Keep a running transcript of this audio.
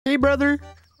Hey, brother.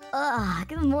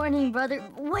 Good morning, brother.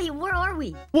 Wait, where are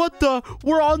we? What the?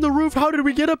 We're on the roof. How did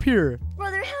we get up here?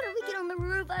 Brother, how did we get on the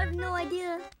roof? I have no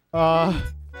idea.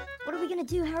 What are we gonna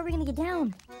do? How are we gonna get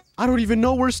down? I don't even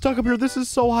know. We're stuck up here. This is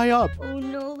so high up. Oh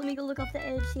no, let me go look off the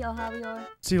edge, see how high we are.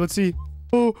 Let's see.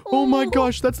 Oh my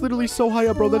gosh, that's literally so high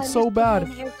up, bro. That's so bad.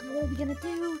 What are we gonna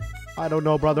do? I don't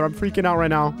know, brother. I'm freaking out right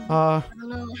now. I don't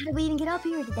know. How did we even get up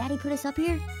here? Did Daddy put us up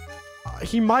here?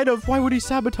 He might have. Why would he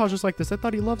sabotage us like this? I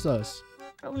thought he loves us.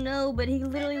 Oh no, but he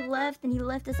literally left and he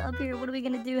left us up here. What are we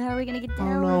gonna do? How are we gonna get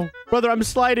down? Oh no. Brother, I'm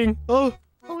sliding. No,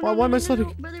 why am I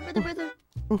sliding? Brother.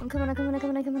 I'm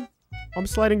coming. I'm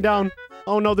sliding down.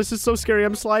 Oh no, this is so scary.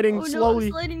 I'm sliding slowly.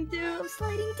 I'm sliding too. So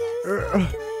good.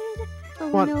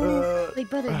 Oh no. Wait,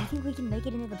 brother, do you think we can make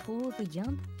it into the pool if we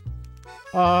jump?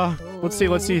 Let's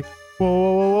see.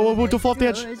 Whoa, don't fall off the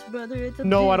edge.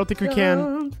 No, I don't think we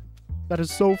can. That is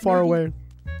so far away.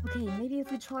 Okay, maybe if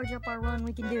we charge up our run,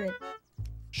 we can do it.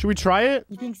 Should we try it?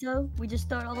 You think so? We just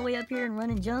start all the way up here and run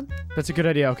and jump? That's a good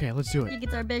idea. Okay, let's do I it. think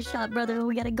it's our best shot, brother.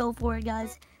 We gotta go for it,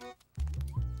 guys.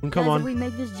 Come on. If we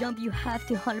make this jump, you have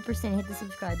to 100% hit the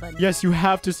subscribe button. Yes, you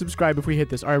have to subscribe if we hit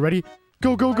this. All right, ready?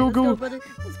 Go. Let's go,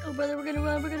 brother. We're gonna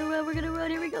run.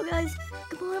 Here we go, guys.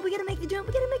 Come on, we gotta make the jump.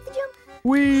 Brother.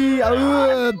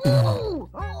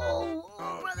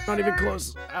 Not even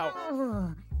close.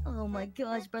 Ow. Oh my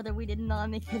gosh, brother, we did not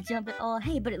make the jump at all.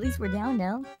 Hey, but at least we're down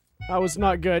now. That was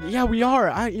not good. Yeah, we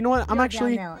are. You know what? I'm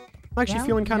actually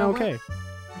feeling kind of okay.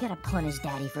 We gotta punish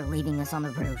Daddy for leaving us on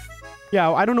the roof.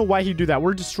 Yeah, I don't know why he'd do that.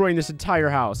 We're destroying this entire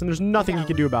house, and there's nothing he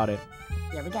can do about it.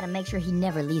 Yeah, we gotta make sure he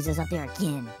never leaves us up there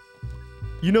again.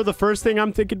 You know the first thing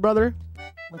I'm thinking, brother?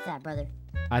 What's that, brother?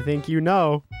 I think you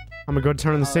know. I'm gonna go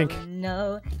turn on the sink.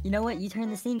 No. You know what? You turn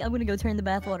the sink. I'm gonna go turn the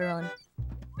bathwater on.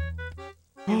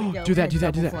 Do that.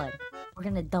 We're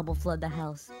gonna double flood the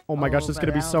house. Oh my gosh, there's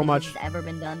gonna be so much. This has ever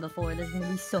been done before. There's gonna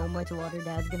be so much water.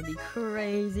 Dad's gonna be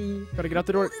crazy. Gotta get out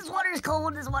the door. This water's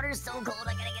cold. This water's so cold.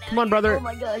 I gotta get out. Come on, brother. Oh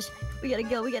my gosh. We gotta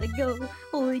go.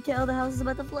 Holy cow, the house is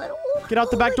about to flood. Oh, get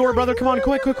out the back door, brother. Come on,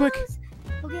 quick.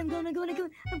 Okay, I'm going,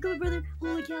 brother.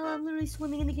 Holy cow, I'm literally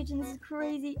swimming in the kitchen. This is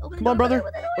crazy. Come on, brother.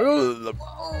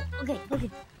 Okay.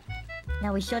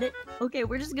 Now we shut it. Okay,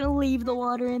 we're just gonna leave the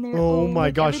water in there. Oh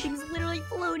my gosh. Everything's literally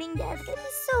floating. Dad's gonna be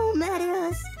so mad at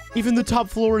us. Even the top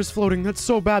floor is floating. That's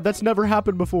so bad. That's never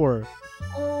happened before.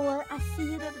 Oh, I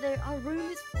see it up there. Our room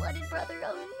is flooded, brother.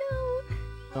 Oh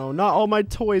no. Oh, not all my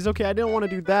toys. Okay, I didn't want to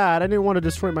do that. I didn't want to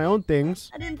destroy my own things.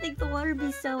 I didn't think the water would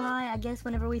be so high. I guess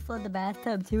whenever we flood the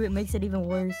bathtub too, it makes it even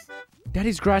worse.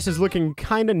 Daddy's grass is looking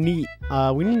kind of neat.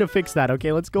 We need to fix that.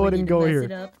 Okay, let's go ahead and go here.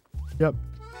 It up. Yep.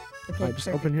 Okay, right, just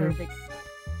open here. Perfect.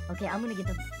 Okay, I'm gonna get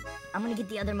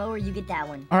the other mower. You get that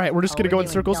one. All right, we're just gonna go in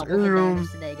circles.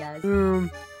 Today, guys. I'm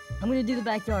gonna do the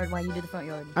backyard while you do the front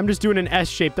yard. I'm just doing an S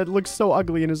shape. That looks so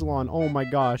ugly in his lawn. Oh my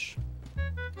gosh.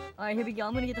 All right, here we go.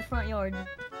 I'm gonna get the front yard.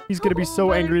 He's gonna be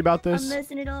so angry about this. I'm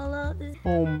messing it all up.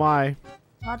 Oh my.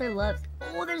 Father loves.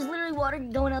 Oh, there's literally water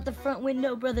going out the front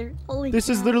window, brother. Holy This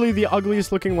cow. is literally the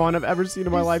ugliest looking lawn I've ever seen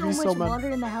in my life. He's so much mad. water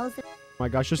in the house. Oh my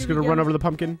gosh, just gonna run over the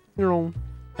pumpkin.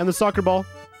 And the soccer ball.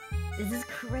 This is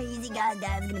crazy, guys.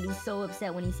 Dad's gonna be so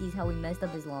upset when he sees how we messed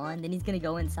up his lawn. Then he's gonna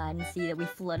go inside and see that we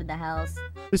flooded the house.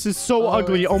 This is so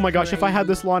ugly. Oh my gosh, if I had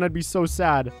this lawn, I'd be so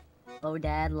sad. Oh,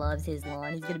 Dad loves his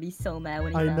lawn. He's gonna be so mad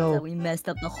when he finds out we messed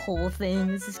up the whole thing.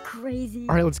 This is crazy.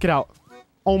 All right, let's get out.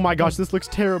 Oh my gosh, this looks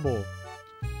terrible.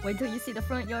 Wait till you see the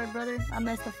front yard, brother. I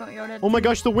messed the front yard up. Oh my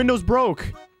gosh, the windows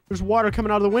broke. There's water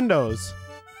coming out of the windows.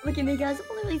 Look at me, guys.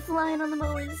 I'm literally flying on the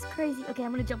mower. This is crazy. Okay,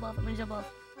 I'm gonna jump off.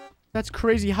 That's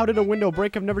crazy. How did a window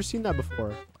break? I've never seen that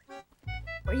before.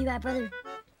 Where you at, brother?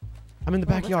 I'm in the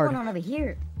backyard. What's going on over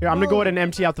here? Here, I'm gonna go ahead and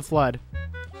empty out the flood.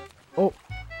 Oh,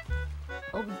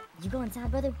 you go inside,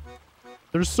 brother?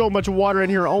 there's so much water in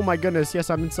here. Oh my goodness. Yes,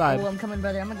 I'm inside. Oh, I'm coming,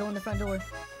 brother. I'm gonna go in the front door.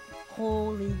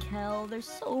 Holy cow, there's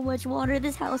so much water.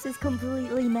 This house is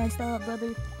completely messed up,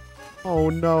 brother. Oh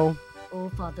no. Oh,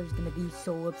 Father's gonna be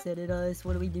so upset at us.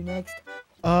 What do we do next?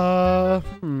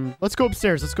 Let's go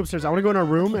upstairs. I want to go in our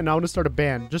room and I want to start a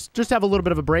band. Just have a little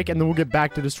bit of a break and then we'll get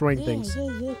back to destroying things.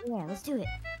 Yeah. Let's do it.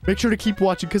 Make sure to keep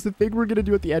watching because the thing we're gonna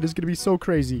do at the end is gonna be so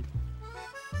crazy.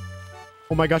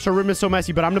 Oh my gosh, our room is so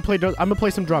messy. But I'm gonna play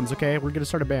some drums. Okay, we're gonna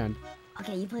start a band.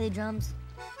 Okay, you play the drums.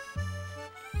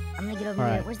 I'm gonna get over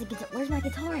here. Where's my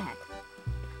guitar at?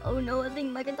 Oh no, I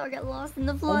think my guitar got lost in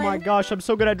the flood. Oh my gosh, I'm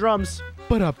so good at drums.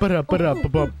 Damn.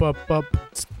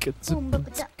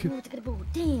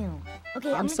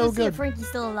 Okay, I'm so gonna see good. if Frankie's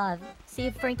still alive. See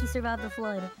if Frankie survived the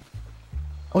flood.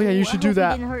 Oh, yeah, you I should do hope we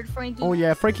that. didn't hurt Frankie. Oh,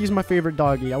 yeah, Frankie's my favorite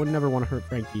doggy. I would never want to hurt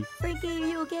Frankie. Frankie, are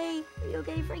you okay? Are you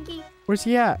okay, Frankie? Where's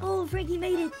he at? Oh, Frankie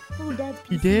made it. Oh, Dad's PC.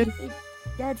 He did?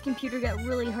 Dad's computer got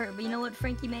really hurt, but you know what?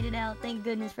 Frankie made it out. Thank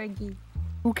goodness, Frankie.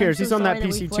 Who cares? so He's on that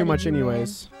sorry that we PC too much flooded you, man.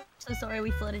 anyways. So sorry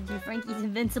we flooded you. Frankie's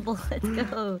invincible. Let's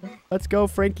go. Let's go,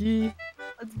 Frankie.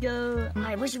 Let's go. All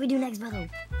right, what should we do next, brother?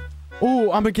 Oh,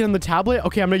 I'm gonna get on the tablet.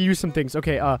 Okay, I'm gonna use some things.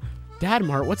 Okay, Dad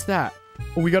Mart, what's that?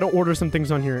 Oh, we gotta order some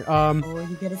things on here. Oh,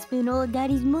 you gotta spend all of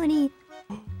Daddy's money.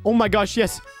 Oh my gosh,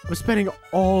 yes. I'm spending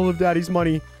all of Daddy's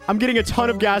money. I'm getting a ton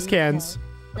of gas cans.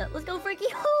 Yeah, let's go, Frankie.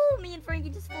 Oh, me and Frankie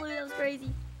just flew. That was crazy.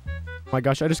 Oh my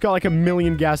gosh, I just got like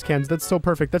 1,000,000 gas cans. That's so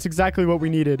perfect. That's exactly what we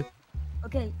needed.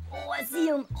 Okay. Oh, I see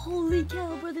him. Holy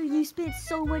cow, brother. You spent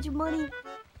so much money.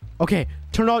 Okay,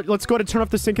 let's go ahead and turn off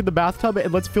the sink in the bathtub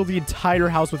and let's fill the entire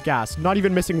house with gas. Not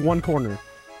even missing one corner.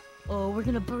 Oh, we're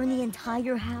gonna burn the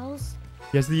entire house?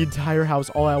 Yes, the entire house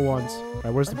all at once. All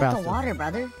right, where's the what about bathtub? the water,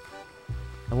 brother?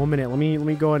 1 minute. Let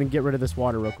me go ahead and get rid of this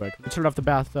water real quick. Let me turn off the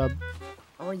bathtub.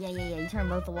 Oh, yeah. You turn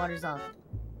both the waters off.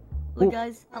 Look, Oh.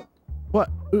 guys. Oh, What?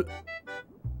 you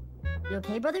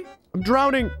okay, brother? I'm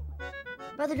drowning.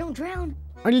 Brother, don't drown.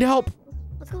 I need help.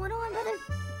 What's going on, brother?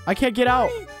 I can't get out.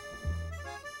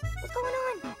 What's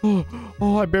going on?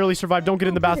 Oh, I barely survived. Don't get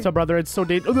in the bathtub, brother. It's so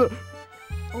dangerous.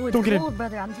 Oh, it's Don't get in. cold,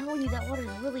 brother. I'm telling you, that water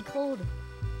is really cold.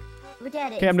 Look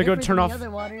at it. Okay, I'm gonna go It's turn different off. than the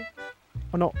other water.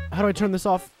 Oh no, how do I turn this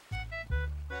off?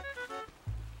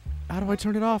 How do I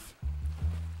turn it off?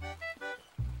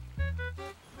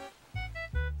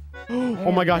 Oh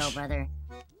There my we gosh. go, brother.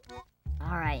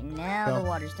 All right, now Go. the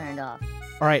water's turned off.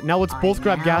 All right, now let's All both right,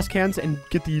 grab now- gas cans and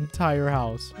get the entire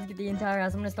house. Let's get the entire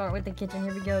house. I'm gonna start with the kitchen.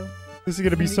 Here we go. This is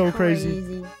gonna be It's so crazy.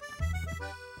 crazy.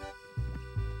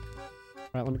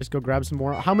 All right, let me just go grab some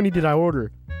more. How many did I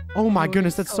order? Oh my Oh,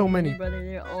 goodness, there's that's so many. brother.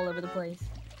 They're all over the place.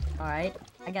 All right,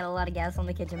 I got a lot of gas on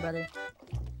the kitchen, brother.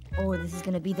 Oh, this is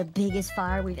gonna be the biggest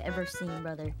fire we've ever seen,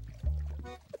 brother.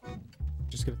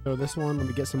 Just gonna throw this one. Let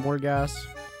me get some more gas.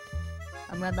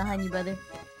 I'm right behind you, brother.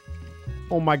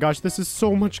 Oh my gosh, this is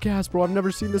so much gas, bro. I've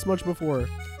never seen this much before.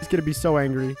 He's gonna be so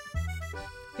angry.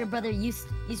 Here, brother, you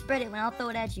spread it when I'll throw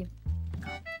it at you.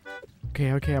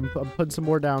 Okay, I'm putting some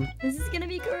more down. This is gonna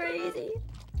be crazy.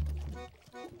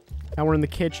 Now we're in the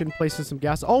kitchen, placing some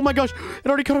gas. Oh my gosh, it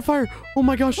already caught a fire. Oh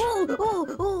my gosh.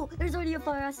 Oh, there's already a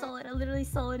fire. I saw it. I literally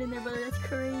saw it in there, brother. That's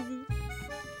crazy.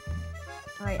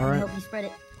 All right, I'm gonna help you spread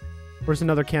it. Where's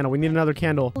another candle? We need another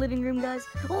candle. Living room, guys.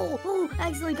 Oh, I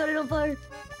accidentally got it on fire.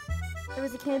 There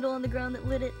was a candle on the ground that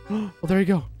lit it. Well, there you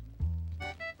go.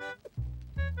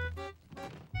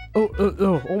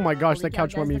 Oh my gosh, Holy that cow,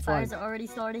 couch went guys, me the flying. fires are already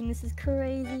starting. This is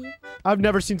crazy. I've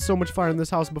never seen so much fire in this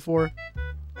house before.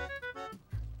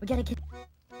 We got a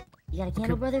You got a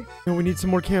candle, brother? No, we need some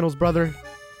more candles, brother.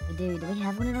 We do. Do we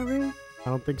have one in our room? I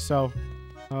don't think so.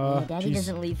 Yeah, Daddy Jeez.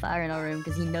 doesn't leave fire in our room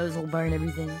because he knows we'll burn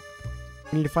everything.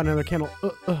 We need to find another candle.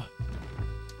 Ow,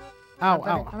 Brother,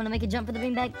 ow. I'm gonna make a jump for the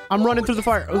beanbag. I'm running through the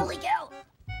fire. Holy cow!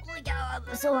 Holy cow!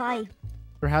 I'm so high.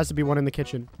 There has to be one in the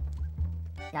kitchen.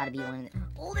 Gotta be one in there.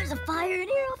 Oh, there's a fire in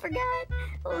here. I forgot.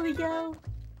 Holy cow!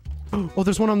 Oh,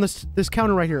 there's one on this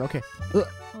counter right here. Okay. Oh,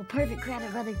 perfect. Grab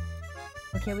it, brother.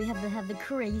 Okay, we have to have the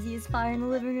craziest fire in the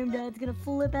living room. Dad's gonna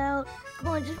flip out. Come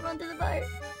on, just run through the fire.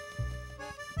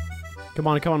 Come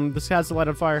on. This has to light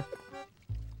on fire.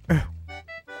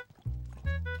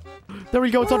 There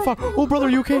we go. It's on fire. Oh, brother, are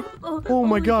you okay? Oh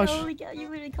my gosh. Holy cow, you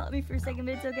really caught me for a second,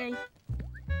 but it's okay.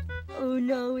 Oh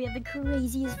no, we have the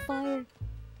craziest fire.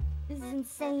 This is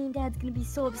insane. Dad's gonna be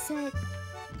so upset.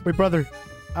 Wait, brother.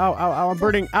 Ow, I'm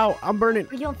burning. Ow, I'm burning.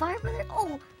 Are you on fire, brother?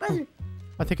 Oh, brother.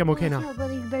 I think I'm okay Holy now. cow,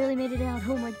 brother, you barely made it out.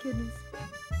 Oh my goodness.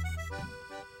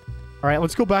 All right,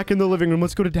 let's go back in the living room.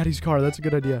 Let's go to Daddy's car. That's a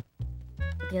good idea.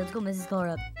 Okay, let's go Mrs. Car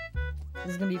up.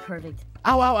 This is gonna be perfect.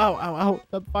 Ow.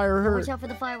 That fire hurt. Watch out for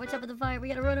the fire. Watch out for the fire. We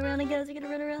gotta run around it, guys. We gotta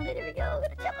run around it. Here we go.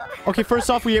 Gotta jump up. Okay, first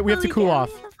off, we have to Holy cool cow, off.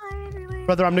 we have fire everywhere.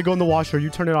 Brother, I'm gonna go in the washer. You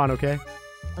turn it on, okay?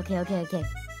 Okay.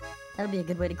 That'll be a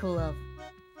good way to cool off.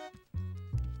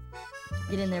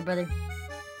 Get in there, brother.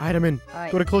 All right, I'm in. All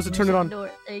right. Go to close it, turn it shut on. the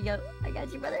door. There you go. I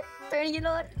got you, brother. Turning it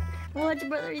on. Watch,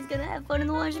 brother. He's gonna have fun in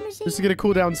the washing machine. This is gonna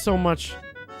cool down so much.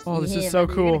 Oh, this Yeah, is so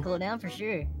brother, you're cool. gonna cool down for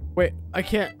sure. Wait, I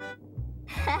can't.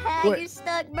 Wait. You're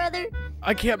stuck, brother.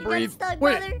 I can't You breathe. got stuck,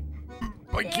 Wait, brother.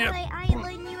 I can't. I ain't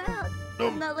letting you out.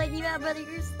 I'm not letting you out, brother.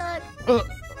 You're stuck.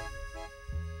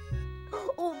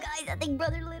 Oh, guys, I think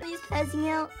brother literally is passing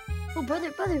out. Oh,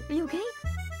 brother, are you okay?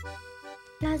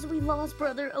 Guys, we lost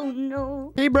brother. Oh,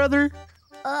 no. Hey, brother.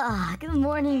 Good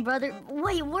morning, brother.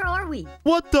 Wait, where are we?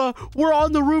 What the? We're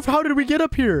on the roof. How did we get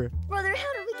up here? Brother,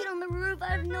 how did we get on the roof? I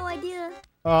have no idea.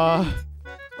 Uh,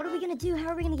 What are we gonna do? How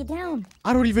are we gonna get down?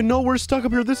 I don't even know. We're stuck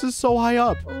up here. This is so high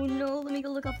up. Oh no, let me go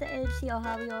look off the edge, see how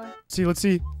high we are. Let's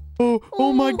see.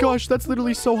 Oh my gosh, that's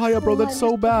literally so high up, bro. That's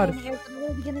so bad. What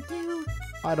are we gonna do?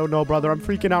 I don't know, brother. I'm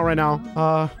freaking out right now.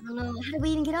 I don't know. How did we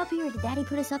even get up here? Did Daddy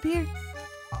put us up here?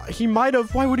 He might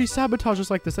have. Why would he sabotage us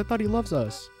like this? I thought he loves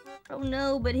us. Oh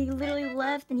no, but he literally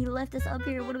left and he left us up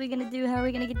here. What are we gonna do? How are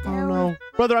we gonna get down? Oh no.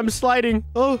 Brother, I'm sliding.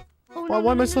 Oh no,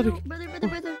 why am I sliding?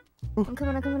 Brother. I'm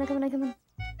coming.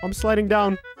 I'm sliding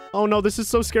down. Oh no, this is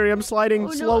so scary. I'm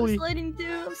sliding slowly. I'm sliding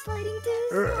too. So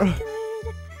good.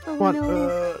 Oh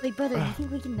no. Wait, brother, do you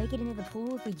think we can make it into the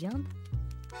pool if we jump?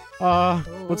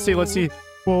 Let's see.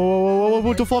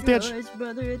 Whoa, don't fall off the edge.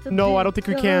 Brother, No, I don't think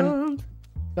we can.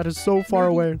 That is so far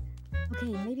away.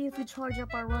 Okay, maybe if we charge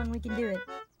up our run, we can do it.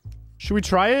 Should we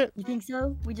try it? You think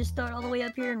so? We just start all the way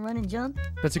up here and run and jump?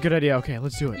 That's a good idea. Okay,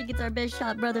 let's do I it. think it's our best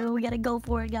shot, brother. We gotta go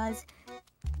for it, guys.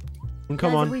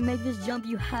 Come on. If we make this jump,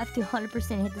 you have to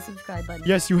 100% hit the subscribe button.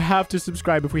 Yes, you have to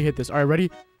subscribe if we hit this. All right, ready?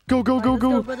 Go. Let's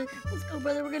go, brother.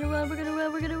 We're gonna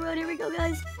run. Here we go,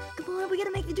 guys. Come on, we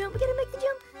gotta make the jump. Brother,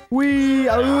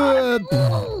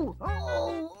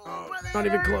 Not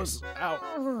even close.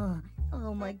 Ow.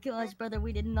 Oh my gosh, brother,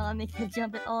 we did not make the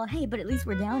jump at all. Hey, but at least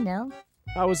we're down now.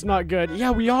 That was not good.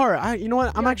 Yeah, we are. You know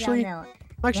what? I'm actually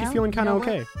feeling kind of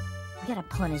okay. We gotta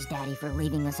punish Daddy for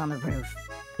leaving us on the roof.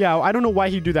 Yeah, I don't know why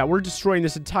he'd do that. We're destroying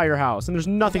this entire house, and there's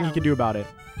nothing he can do about it.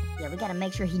 Yeah, we gotta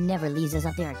make sure he never leaves us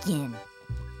up there again.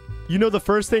 You know the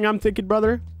first thing I'm thinking,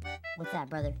 brother? What's that,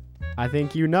 brother? I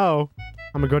think you know.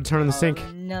 I'm gonna go turn on the sink.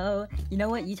 No. You know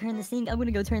what? You turn the sink. I'm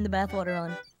gonna go turn the bathwater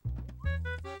on.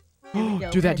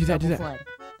 Do that.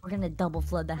 We're gonna double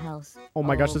flood the house. Oh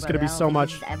my gosh, there's gonna be so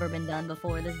much. This has ever been done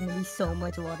before. There's gonna be so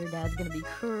much water. Dad's gonna be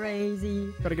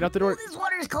crazy. Gotta get out the door. This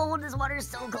water's cold. This water's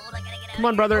so cold. I gotta get out. Come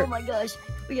on, brother. Oh my gosh.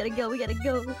 We gotta go.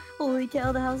 Holy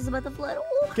cow, the house is about to flood.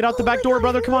 Oh, get out the back door,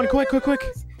 brother. Come on, quick. Okay,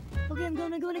 I'm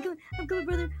going,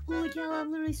 brother. Holy cow,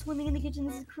 I'm literally swimming in the kitchen.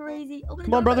 This is crazy.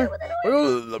 Come on, brother.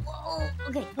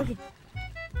 Okay.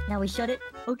 Now we shut it.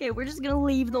 Okay, we're just gonna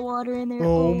leave the water in there.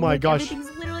 Oh my gosh.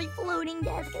 Everything's literally floating.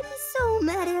 Dad's gonna be so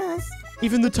mad at us.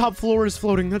 Even the top floor is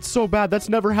floating. That's so bad. That's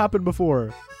never happened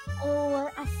before.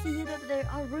 Oh, I see it up there.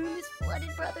 Our room is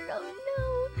flooded, brother.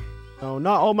 Oh no. Oh,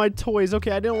 not all my toys.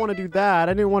 Okay, I didn't want to do that.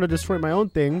 I didn't want to destroy my own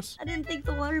things. I didn't think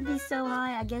the water would be so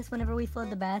high. I guess whenever we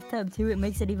flood the bathtub too, it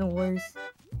makes it even worse.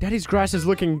 Daddy's grass is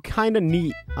looking kind of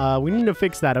neat. We need to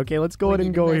fix that. Okay, let's go ahead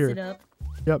and go here.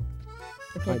 Yep.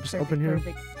 Okay, just open here.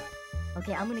 Perfect.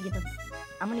 Okay, I'm gonna get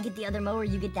the other mower.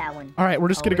 You get that one. All right, we're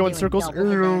just gonna go in circles.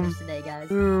 Today, guys.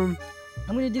 I'm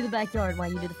gonna do the backyard while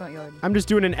you do the front yard. I'm just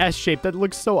doing an S shape. That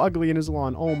looks so ugly in his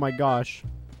lawn. Oh my gosh.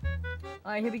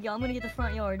 All right, here we go. I'm gonna get the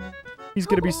front yard. He's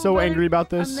gonna be so angry about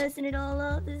this. I'm messing it all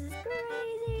up. This is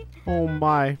crazy. Oh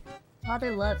my.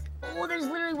 Father loves. Oh, there's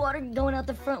literally water going out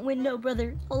the front window,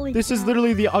 brother. Holy. This is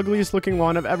literally the ugliest looking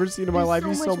lawn I've ever seen in my life.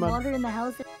 He's so mad. There's so much water in the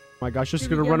house. Oh my gosh, just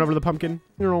gonna run over the pumpkin.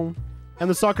 And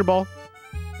the soccer ball.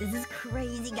 This is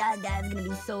crazy, guys. Dad's gonna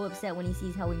be so upset when he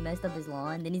sees how we messed up his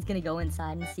lawn. Then he's gonna go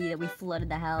inside and see that we flooded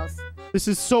the house. This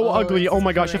is so ugly. Oh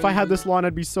my gosh, if I had this lawn,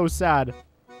 I'd be so sad.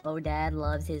 Oh, Dad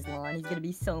loves his lawn. He's gonna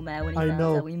be so mad when he finds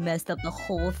out we messed up the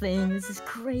whole thing. This is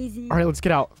crazy. All right, let's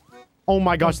get out. Oh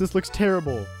my gosh, this looks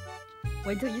terrible.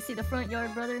 Wait till you see the front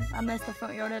yard, brother. I messed the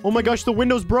front yard up. Oh my gosh, the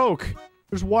windows broke.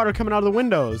 There's water coming out of the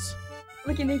windows.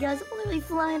 Look at me, guys. I'm literally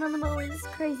flying on the mower. This is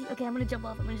crazy. Okay, I'm gonna jump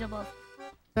off.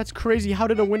 That's crazy. How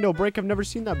did a window break? I've never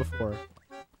seen that before.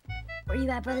 Where you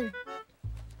at, brother?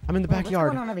 I'm in the backyard.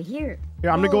 What's going on over here? Here,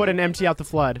 I'm gonna go ahead and empty out the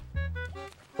flood.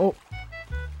 Oh,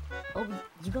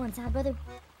 you go inside, brother?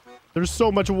 there's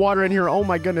so much water in here. Oh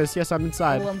my goodness. Yes, I'm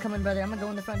inside. Oh, I'm coming, brother. I'm gonna go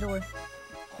in the front door.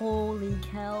 Holy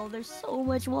cow, there's so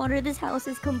much water. This house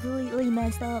is completely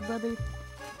messed up, brother.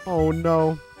 Oh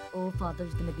no. Oh,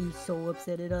 Father's gonna be so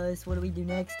upset at us. What do we do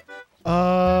next?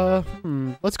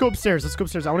 Let's go upstairs.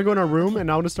 I want to go in our room and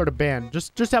I want to start a band.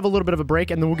 Just have a little bit of a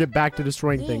break and then we'll get back to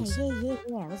destroying things.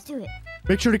 Yeah. Let's do it.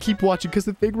 Make sure to keep watching because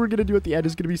the thing we're gonna do at the end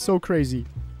is gonna be so crazy.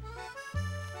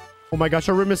 Oh my gosh,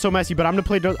 our room is so messy. But I'm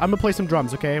gonna play some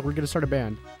drums. Okay, we're gonna start a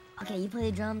band. Okay, you play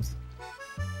the drums.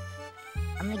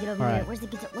 I'm gonna get over here.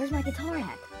 Where's my guitar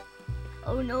at?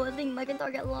 Oh no, I think my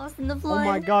guitar got lost in the flood. Oh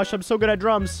my gosh, I'm so good at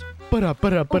drums. Damn.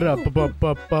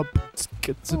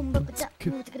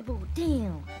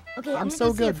 Okay, I'm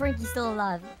so gonna good. see if Frankie's still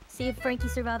alive. See if Frankie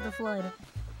survived the flood.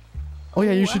 Oh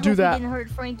yeah, you should do that. Didn't hurt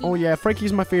Frankie. Oh yeah,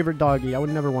 Frankie's my favorite doggy. I would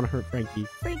never want to hurt Frankie.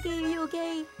 Frankie, are you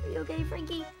okay? Are you okay,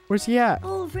 Frankie? Where's he at?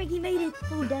 Oh, Frankie made it.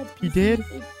 Oh, Dad's PC. He did?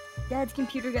 Dad's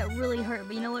computer got really hurt,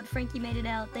 but you know what? Frankie made it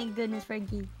out. Thank goodness,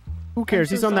 Frankie. Who cares?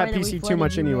 so He's on that sorry that we PC too flooded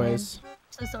much you, man. anyways.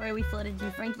 So sorry we flooded you.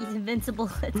 Frankie's invincible.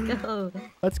 Let's go.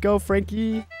 Let's go,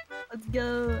 Frankie. Let's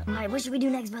go. All right, what should we do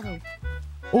next, brother?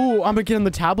 Oh, I'm gonna get on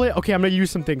the tablet. Okay, I'm gonna use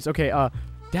some things. Okay,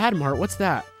 Dad Mart, what's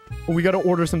that? Oh, we gotta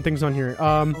order some things on here.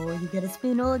 Oh, you gotta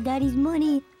spend all of Daddy's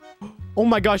money. Oh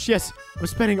my gosh, yes. I'm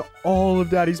spending all of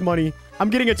Daddy's money. I'm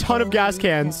getting a ton of gas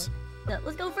cans.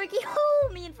 Let's go, Frankie. Oh,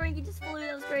 me and Frankie just flew.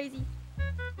 That was crazy.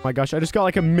 Oh my gosh, I just got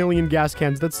like 1,000,000 gas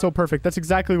cans. That's so perfect. That's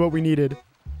exactly what we needed.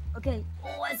 Okay.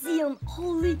 Oh, I see him.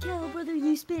 Holy cow, brother.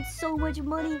 You spent so much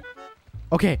money.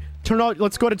 Okay,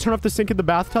 let's go ahead and turn off the sink in the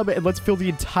bathtub and let's fill the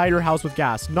entire house with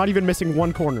gas. Not even missing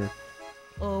one corner.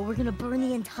 Oh, we're gonna burn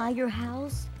the entire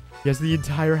house? Yes, the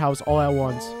entire house all at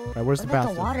once. All right, where's the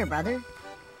bathtub? The water, brother.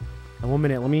 Now, 1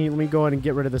 minute. Let me go ahead and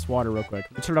get rid of this water real quick.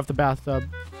 Let me turn off the bathtub.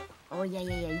 Oh, yeah.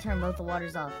 You turn both the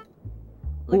waters off.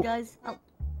 Look, guys. Oh.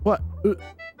 What? You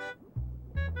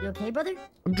okay, brother?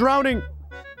 I'm drowning.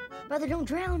 Brother, don't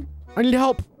drown. I need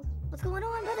help. What's going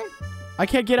on, brother? I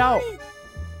can't get out.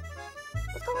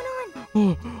 What's going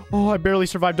on? Oh, I barely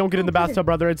survived. Don't get in the bathtub,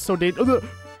 brother. It's so dangerous.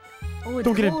 Oh, it's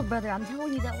cold, brother. I'm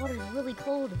telling you, that water is really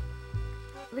cold.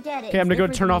 Look at it. Okay, I'm gonna go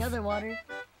turn off. Other water.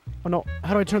 Oh no!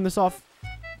 How do I turn this off?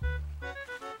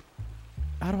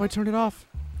 How do I turn it off?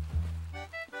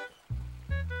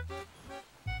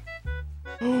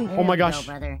 Oh my gosh!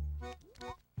 Go, brother.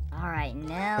 All right,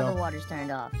 now the water's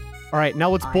turned off. All right, now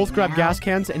let's both grab gas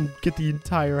cans and get the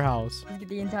entire house. Let's get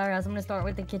the entire house. I'm gonna start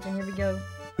with the kitchen. Here we go.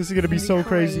 This is gonna be so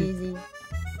crazy. All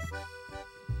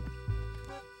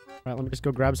right, let me just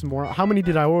go grab some more. How many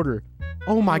did I order?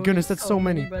 Oh my goodness, that's so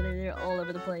many. Brother, they're all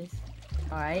over the place.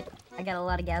 All right, I got a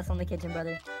lot of gas on the kitchen,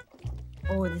 brother.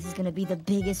 Oh, this is gonna be the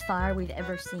biggest fire we've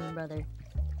ever seen, brother.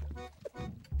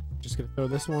 Just gonna throw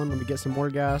this one. Let me get some more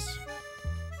gas.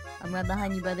 I'm right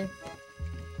behind you, brother.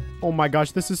 Oh my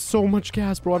gosh, this is so much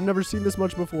gas, bro. I've never seen this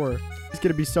much before. He's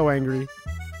gonna be so angry.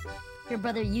 Here,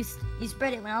 brother, you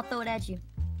spread it and I'll throw it at you.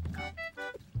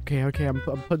 Okay, I'm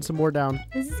putting some more down.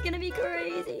 This is gonna be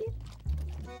crazy.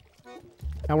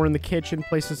 Now we're in the kitchen,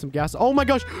 placing some gas. Oh my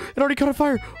gosh, it already caught a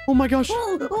fire. Oh my gosh.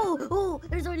 Oh,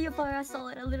 there's already a fire. I saw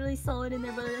it. I literally saw it in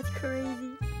there, brother. That's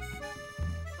crazy.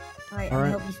 All right, I'm gonna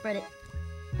help you spread it.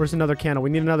 Where's another candle?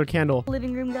 We need another candle.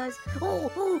 Living room, guys.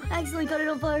 Oh, I accidentally got it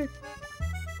on fire.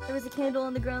 There was a candle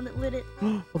on the ground that lit it.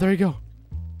 Well, there you go.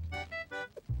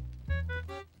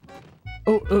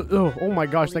 Oh my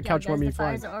gosh, that couch went me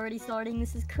flying. The fires are already starting.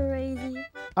 This is crazy.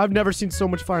 I've never seen so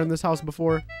much fire in this house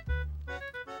before.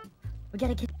 We got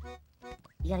a candle.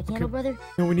 You got a candle, brother?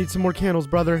 No, we need some more candles,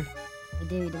 brother. Hey,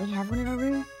 dude, do we have one in our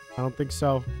room? I don't think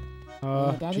so.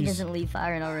 Yeah, Daddy doesn't leave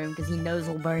fire in our room because he knows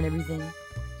we'll burn everything.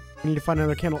 We need to find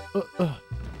another candle. Ow,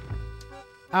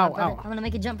 ow. I'm gonna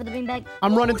make a jump for the beanbag.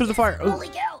 I'm running through the fire. Holy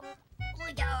cow!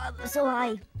 Holy cow, I'm so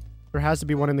high. There has to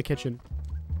be one in the kitchen.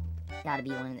 Gotta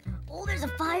be one in there. Oh, there's a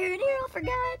fire in here. I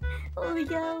forgot. Holy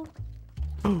cow.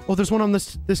 Oh, there's one on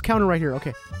this counter right here.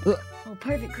 Okay. Oh,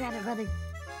 perfect. Grab it, brother.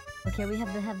 Okay, we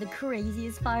have to have the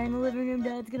craziest fire in the living room.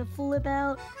 Dad's gonna flip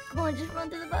out. Come on, just run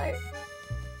through the fire.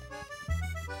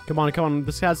 Come on.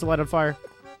 This has to light on fire.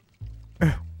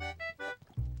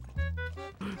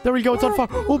 There we go. It's on fire.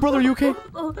 Oh, brother, are you okay?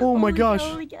 Oh my gosh.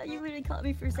 Holy cow, you really caught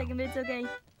me for a second, but it's okay.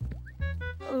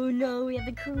 Oh no, we have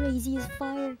the craziest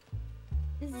fire.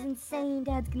 This is insane.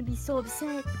 Dad's gonna be so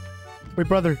upset. Wait,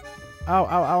 brother. Ow,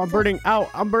 I'm burning. Ow,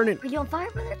 I'm burning. Are you on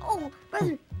fire, brother? Oh,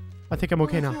 brother. I think I'm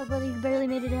okay now. Cow, brother, you barely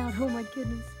made it out. Oh my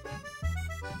goodness.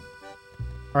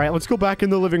 All right, let's go back in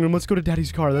the living room. Let's go to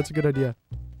Daddy's car. That's a good idea.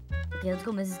 Okay, let's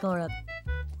go mess his car up.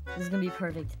 This is gonna be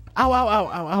perfect.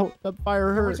 Ow. That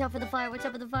fire hurt. Watch out for the fire. Watch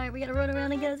out for the fire. We gotta run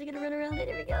around it, guys. We gotta run around it.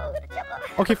 Here we go. Gotta jump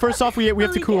up. Okay, first off, we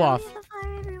have to cool off.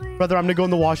 Brother, I'm gonna go in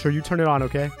the washer. You turn it on,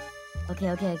 okay?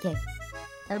 Okay.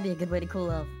 That'll be a good way to cool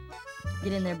off.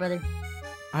 Get in there, brother.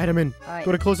 All right, I'm in. All right,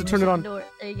 go to close it, turn it on. There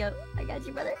you go. I got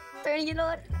you, brother. Turning it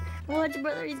on. Watch,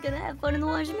 brother. He's gonna have fun in the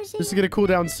washing machine. This is gonna cool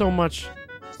down so much.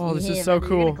 Oh, this is so brother,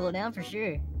 cool. You're gonna cool down for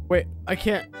sure. Wait, I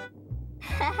can't.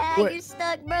 You're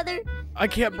stuck, brother. I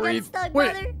can't breathe. Stuck,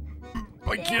 wait. Brother.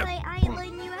 I can't. I ain't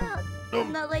letting you out.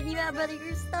 I'm not letting you out, brother.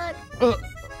 You're stuck.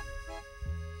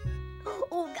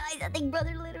 Oh, guys, I think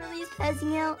brother literally is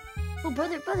passing out. Oh,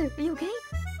 brother, are you okay?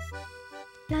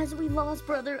 Guys, we lost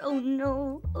brother. Oh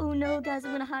no, guys,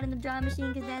 I'm gonna hide in the dry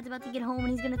machine because Dad's about to get home and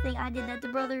he's gonna think I did that to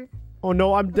brother. Oh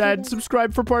no, I'm dead.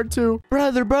 Subscribe for part 2.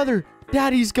 Brother,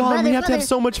 Daddy's gone. We have to have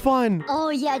so much fun. Oh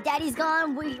yeah, Daddy's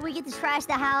gone. We get to trash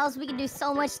the house. We can do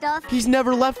so much stuff. He's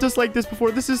never left us like this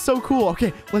before. This is so cool.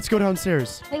 Okay, let's go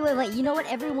downstairs. Wait. You know what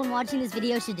everyone watching this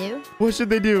video should do? What should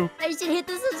they do? They should hit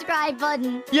the subscribe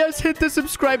button. Yes, hit the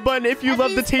subscribe button if you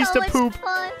love the taste of poop.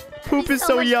 Fun. Poop is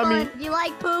so yummy. Fun. If you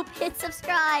like poop, hit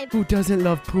subscribe. Who doesn't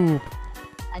love poop?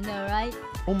 I know, right?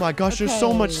 Oh my gosh, there's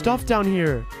so much stuff down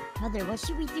here. Brother, what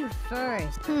should we do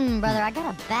first? Brother, I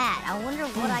got a bat. I wonder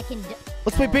what I can do.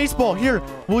 Let's play baseball. Here,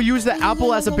 we'll use the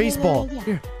apple as a baseball.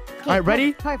 Here. Okay, All right,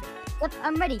 ready? Perfect. Yep,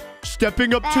 I'm ready.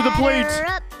 Stepping up to the plate.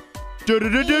 Batter up.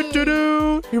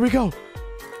 Do-do-do-do-do-do. Here we go.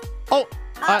 Oh.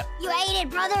 You ate it,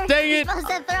 brother. Dang it. You're supposed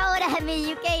to throw it at me.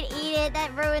 You can't eat it.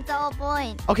 That ruins the whole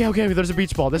point. Okay, there's a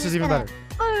beach ball. This is even better.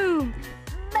 Boom.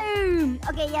 Boom.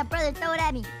 Okay, yeah, brother, throw it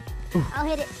at me. Ooh. I'll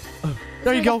hit it.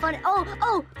 There you go.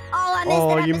 Oh, I missed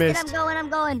it. You I missed. It. I'm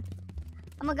going.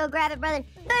 I'm gonna go grab it, brother.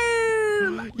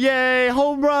 Boom. Yay,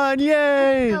 home run.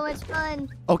 Yay. So much fun.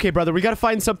 Okay, brother, we got to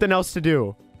find something else to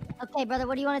do. Okay, brother,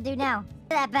 what do you want to do now?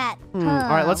 That bat. All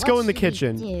right, let's go in the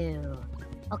kitchen.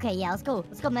 Okay, yeah, let's go.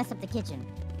 Let's go mess up the kitchen.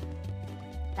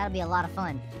 That'll be a lot of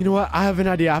fun. You know what? I have an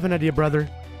idea, brother.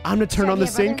 I'm going to turn on the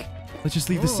sink. Let's just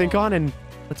leave the sink on and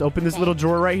let's open this little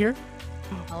drawer right here.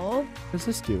 Oh. What does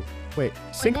this do? Wait,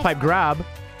 sink pipe grab.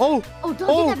 Oh. Oh,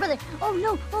 don't get that, brother. Oh,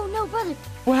 no, brother.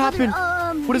 What happened?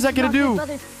 What is that going to do?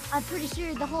 Brother, I'm pretty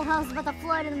sure the whole house is about to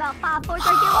flood in about 5, 4, 3,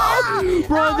 2, 1.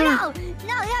 Brother.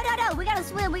 No. We got to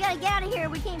swim. We got to get out of here.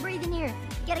 We can't breathe in here.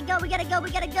 We got to go.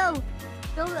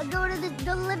 Go to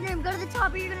the living room. Go to the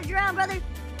top or you're going to drown, brother.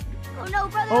 Oh, no,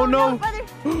 brother. Oh, no. Brother.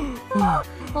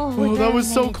 Oh, that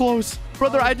was so close.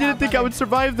 Brother, I didn't think I would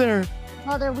survive there.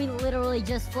 Brother, we literally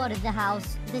just flooded the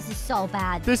house. This is so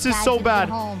bad. This is so bad.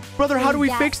 Brother, how do we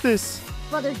fix this?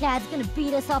 Brother, Dad's gonna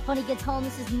beat us up when he gets home.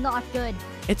 This is not good.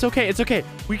 It's okay.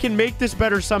 We can make this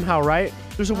better somehow, right?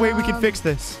 There's a way we can fix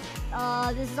this.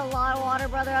 This is a lot of water,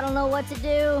 brother. I don't know what to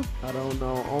do. I don't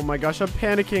know. Oh my gosh, I'm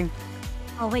panicking.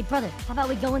 Oh, wait, brother. How about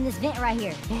we go in this vent right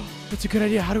here? That's a good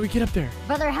idea. How do we get up there?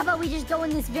 Brother, how about we just go in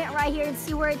this vent right here and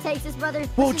see where it takes us, brother?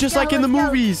 Whoa, just like in the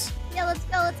movies. Yeah, let's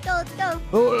go.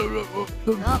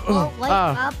 Wait,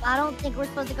 I don't think we're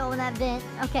supposed to go in that vent.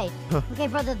 Okay. Okay,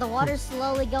 brother, the water's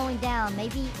slowly going down.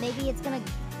 Maybe it's gonna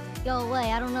go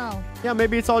away. I don't know. Yeah,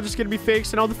 maybe it's all just gonna be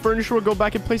fixed and all the furniture will go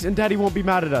back in place and Daddy won't be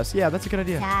mad at us. Yeah, that's a good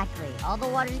idea. Exactly. All the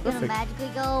water's gonna magically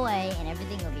go away and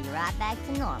everything will be right back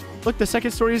to normal. Look, the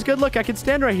second story is good. Look, I can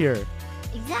stand right here.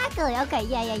 Exactly. Okay,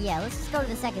 yeah. Let's just go to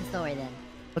the second story then.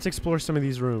 Let's explore some of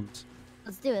these rooms.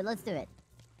 Let's do it.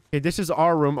 Okay, this is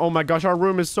our room. Oh my gosh, our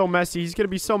room is so messy. He's gonna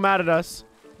be so mad at us.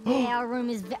 Yeah, our room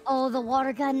is... Oh, the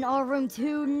water got in our room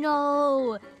too.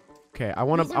 No. Okay, I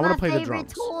wanna play the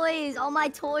drums. Toys. All my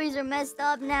toys are messed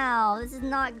up now. This is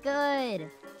not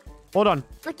good. Hold on.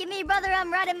 Look at me, brother.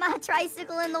 I'm riding my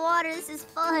tricycle in the water. This is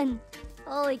fun.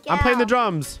 Holy cow. I'm playing the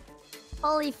drums.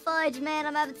 Holy fudge, man.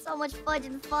 I'm having so much fudge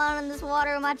and fun on this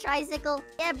water on my tricycle.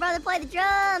 Yeah, brother, play the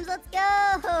drums. Let's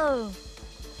go.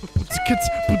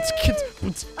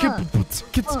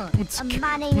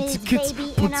 My name is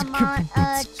Baby and I'm on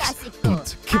a tricycle.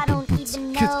 I don't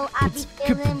even know, I be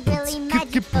feeling really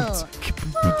magical.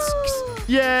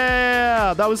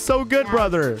 Yeah, that was so good,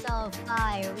 brother. So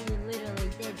fire, we literally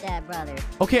did that, brother.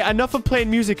 Okay, enough of playing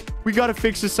music. We gotta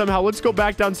fix this somehow. Let's go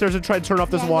back downstairs and try to turn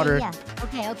off this water. Yeah.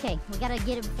 Okay. We gotta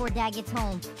get it before Dad gets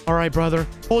home. All right, brother.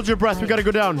 Hold your breath. We gotta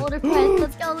go down. Hold your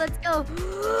breath. Let's go.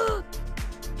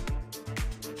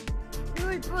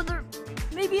 Brother,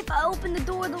 maybe if I open the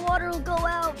door, the water will go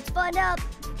out. Let's find out.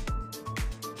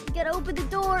 You gotta open the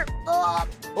door.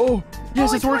 Oh,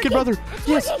 yes, it's working, brother.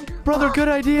 Yes, brother, good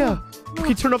idea.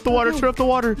 Okay, turn up the water.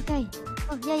 Okay.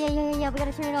 Oh, yeah. We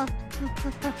gotta turn it off.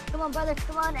 Come on, brother.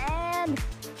 Come on, and...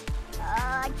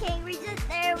 I can't reach it.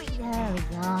 There we go.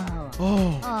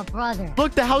 Oh, brother.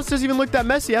 Look, the house doesn't even look that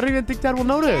messy. I don't even think Dad will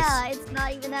notice. Yeah, it's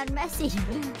not even that messy.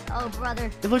 Oh, brother.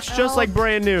 It looks just like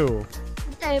brand new.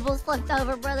 Table's flipped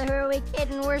over, brother. Who are we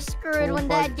kidding? We're screwed when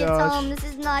Dad gets home. This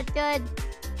is not good.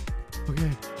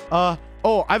 Okay.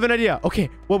 Oh, I have an idea. Okay,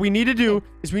 what we need to do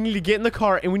is we need to get in the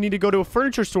car and we need to go to a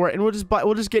furniture store and we'll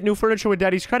just get new furniture with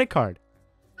Daddy's credit card.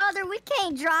 Brother, we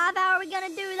can't drive. How are we gonna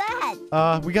do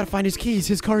that? We gotta find his keys.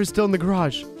 His car is still in the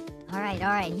garage. All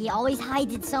right. He always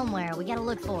hides it somewhere. We gotta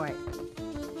look for it.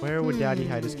 Where would Daddy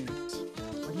hide his keys?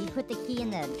 Would he put the key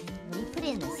in the... Would he put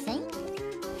it in the sink?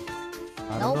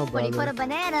 I don't know, but he put a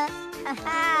banana.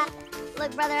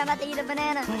 Look, brother, I'm about to eat a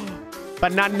banana.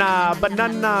 Banana.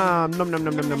 Nom.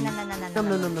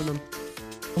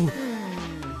 Oh,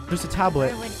 there's a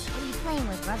tablet. What are you playing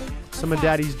with, brother? Some of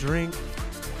Daddy's drink.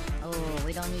 Oh,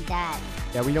 we don't need that.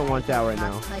 Yeah, we don't want that right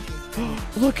now.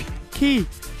 Look, key.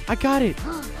 I got it.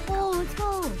 Oh, let's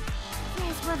go.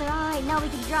 Yes, brother. All right, now we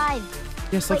can drive.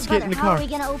 Yes, let's get in the car. How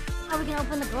are we gonna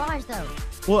open the garage, though?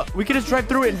 Well, we can just drive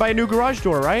through it and buy a new garage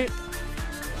door, right?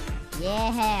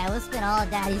 Yeah, we'll spend all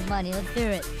Daddy's money. Let's do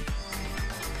it.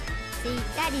 See,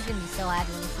 Daddy's gonna be so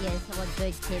happy when he sees us, what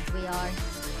good kids we are.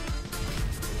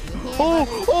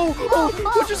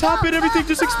 What just happened? Everything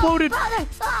just exploded. Brother,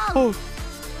 Oh,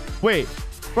 wait.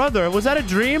 Brother, was that a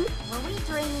dream? Were we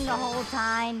dreaming the whole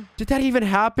time? Did that even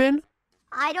happen?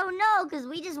 I don't know, because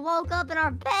we just woke up in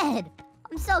our bed.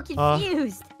 I'm so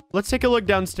confused. Let's take a look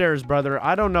downstairs, brother.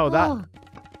 I don't know. Oh.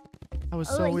 That was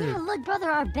so weird. Yeah, look, brother,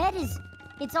 our bed is...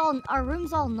 our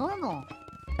room's all normal.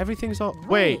 Everything's all...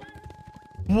 Wait.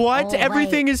 What? Oh,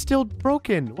 Everything is still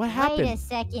broken. What happened? Wait a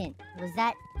second. Was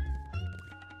that...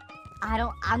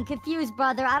 I'm confused,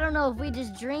 brother. I don't know if we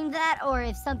just dreamed that or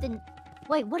if something...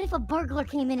 Wait, what if a burglar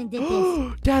came in and did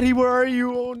this? Daddy, where are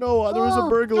you? Oh, no. There was a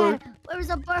burglar. Dad, there was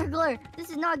a burglar. This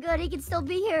is not good. He can still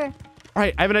be here. All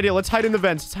right, I have an idea. Let's hide in the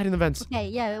vents. Let's hide in the vents. Okay,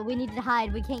 yeah, we need to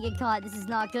hide. We can't get caught. This is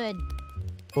not good.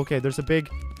 Okay, there's a big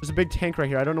tank right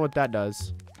here. I don't know what that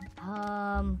does.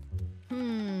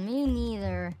 Me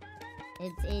neither.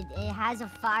 It has a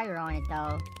fire on it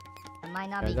though. It might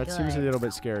not be good. That seems a little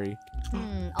bit scary.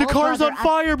 The The car's on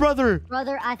fire, brother.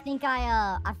 Brother, I think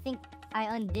I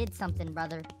undid something,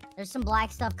 brother. There's some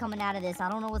black stuff coming out of this. I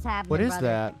don't know what's happening. What is brother.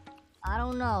 that? I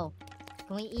don't know.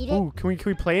 Can we eat it? Oh, can we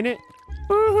play in it?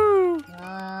 Woohoo!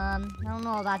 I don't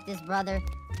know about this, brother.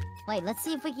 Wait, let's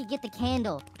see if we can get the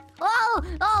candle.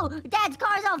 Oh, Dad's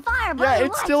car's on fire, brother. Yeah,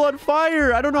 it's still on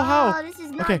fire. I don't know how. Oh, this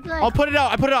is not good. I'll put it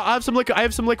out. I have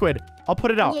some liquid. I'll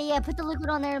put it out. Yeah, put the liquid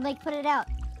on there and put it out.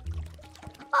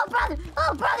 Oh, brother,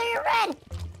 you're red.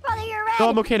 Brother, you're red. No,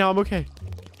 I'm okay now. I'm okay.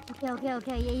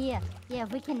 Okay, yeah. Yeah,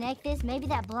 if we connect this, maybe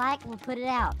that black will put it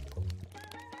out.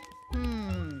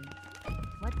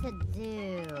 What to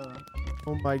do?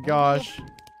 Oh my gosh.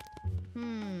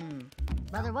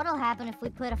 Brother, what'll happen if we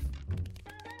put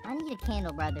I need a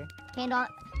candle, brother. Candle.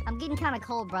 I'm getting kind of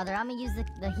cold, brother. I'm gonna use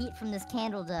the heat from this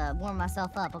candle to warm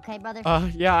myself up, okay, brother?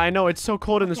 Yeah, I know. It's so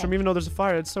cold in this room, even though there's a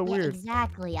fire. It's so weird.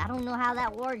 Exactly. I don't know how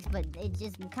that works, but it's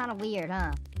just kind of weird,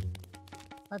 huh?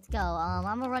 Let's go. I'm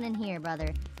gonna run in here, brother.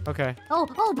 Okay. Oh,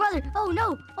 brother. Oh,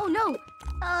 no.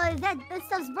 That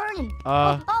stuff's burning.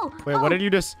 Wait, what did you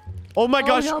just... Oh my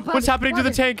gosh, no, brother, what's happening to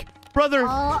the tank? Brother,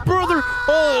 brother. Brother,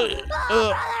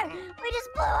 we just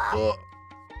blew up.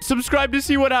 Subscribe to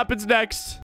see what happens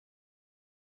next.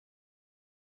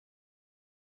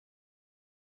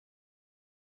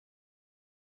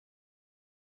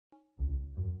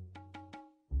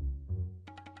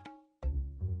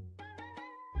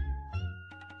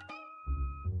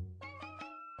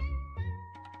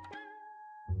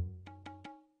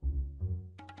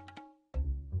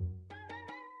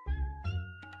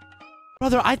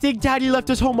 Brother, I think Daddy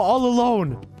left us home all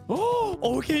alone. Oh,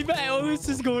 okay, man. Oh, this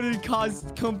is going to cause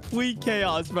complete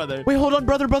chaos, brother. Wait, hold on,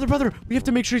 brother. We have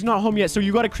to make sure he's not home yet, so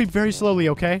you gotta creep very slowly,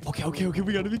 okay? Okay.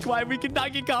 We gotta be quiet. We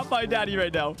cannot get caught by Daddy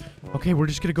right now. Okay, we're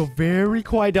just gonna go very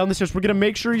quiet down the stairs. We're gonna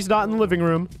make sure he's not in the living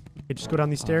room. Okay, just go down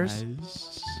these stairs.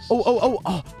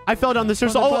 Oh, I fell down the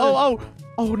stairs. Oh,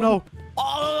 no.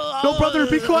 No, brother,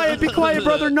 be quiet,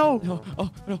 brother, no.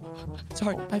 No.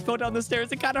 Sorry, I fell down the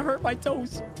stairs. It kind of hurt my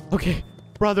toes. Okay,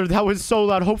 brother, that was so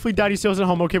loud. Hopefully Daddy still isn't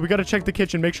home. Okay, we gotta check the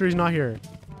kitchen, make sure he's not here.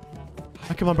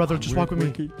 Come on, brother, just walk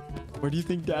with me. Where do you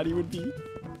think Daddy would be?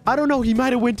 I don't know, he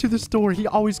might have went to the store. He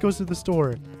always goes to the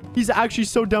store. He's actually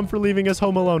so dumb for leaving us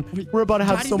home alone. We're about to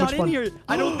have so much fun. Daddy's not in here.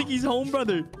 I don't think he's home,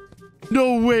 brother.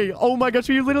 No way. Oh my gosh,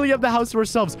 we literally have the house to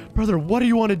ourselves. Brother, what do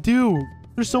you want to do?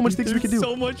 There's so much things we can do.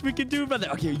 So much we can do, brother.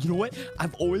 Okay, you know what?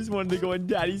 I've always wanted to go in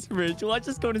Daddy's fridge. Let's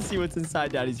just go and see what's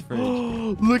inside Daddy's fridge.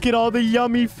 Look at all the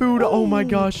yummy food. Oh my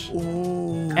gosh.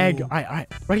 Egg. All right.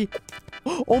 Ready?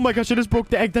 Oh my gosh, I just broke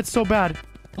the egg. That's so bad.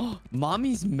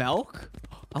 Mommy's milk?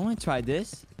 I want to try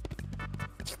this.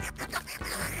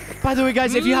 By the way,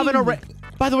 guys, if you haven't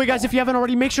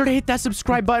already, make sure to hit that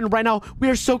subscribe button right now. We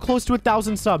are so close to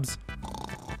 1,000 subs.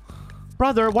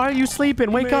 Brother, why are you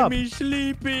sleeping? Wake up. Me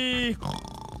sleepy.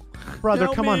 Brother,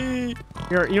 Help come me. on.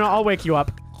 Here, I'll wake you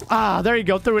up. There you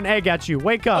go. Threw an egg at you.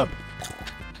 Wake up.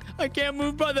 I can't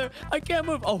move, brother. I can't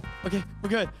move. Oh, okay. We're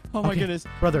good. Oh, my goodness.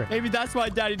 Brother. Maybe that's why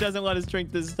Daddy doesn't let us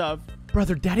drink this stuff.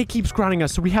 Brother, Daddy keeps grounding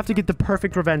us, so we have to get the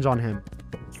perfect revenge on him.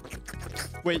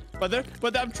 Wait, brother,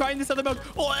 I'm trying this other milk.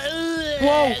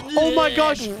 Whoa. Oh, my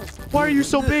gosh. Why are you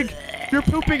so big? You're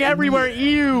pooping everywhere.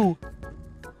 Ew.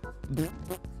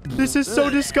 This is so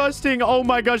disgusting. Oh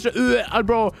my gosh.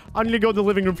 Bro, I need to go to the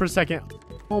living room for a second.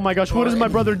 Oh my gosh, what is my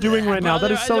brother doing right now?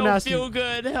 That is so nasty. I don't feel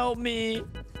good. Help me.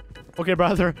 Okay,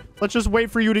 brother. Let's just wait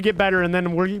for you to get better, and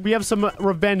then we have some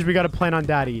revenge we got to plan on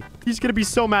Daddy. He's going to be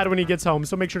so mad when he gets home,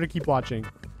 so make sure to keep watching.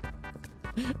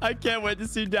 I can't wait to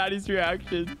see Daddy's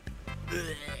reaction.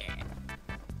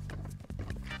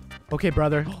 Okay,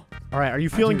 brother. All right, are you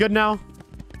feeling good now?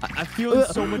 I'm feeling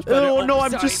so much better. Oh, no,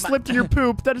 I've sorry, just slipped in your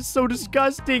poop. That is so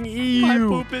disgusting. Ew. My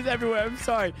poop is everywhere. I'm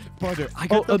sorry. Brother, I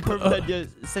got the perfect idea.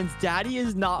 Since Daddy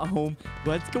is not home,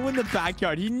 let's go in the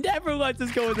backyard. He never lets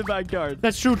us go in the backyard.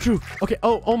 That's true. Okay.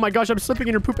 Oh my gosh, I'm slipping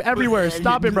in your poop everywhere.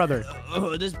 Stop it, brother.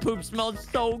 Oh, this poop smells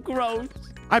so gross.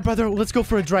 All right, brother, let's go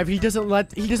for a drive. He doesn't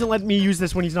let me use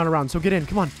this when he's not around. So get in.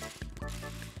 Come on.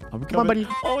 Come on, buddy.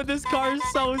 Oh, this car is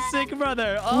so sick,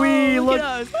 brother. Oh, look at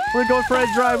us. We're going for a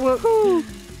drive. Woohoo.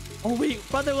 Oh, wait,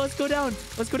 brother, let's go down.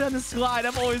 Let's go down the slide.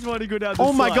 I've always wanted to go down the slide.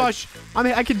 Oh, my gosh. I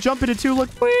mean, I can jump in it, too. Look.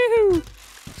 Woohoo.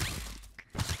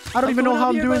 I don't even know how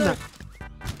I'm doing that.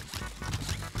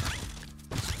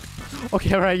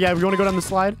 Okay, all right. Yeah, we want to go down the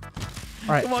slide?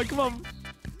 All right. Come on.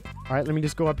 All right, let me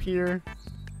just go up here.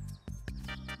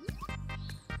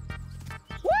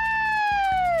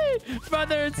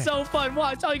 Brother, it's so fun.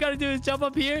 Watch. All you got to do is jump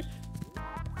up here.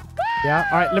 Yeah.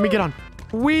 All right, let me get on.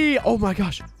 Whee. Oh, my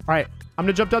gosh. All right. I'm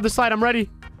going to jump down the slide. I'm ready.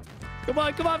 Come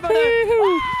on, brother.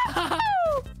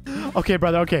 Okay,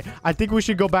 brother. Okay. I think we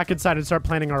should go back inside and start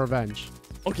planning our revenge.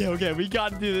 Okay. We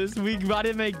got to do this. We got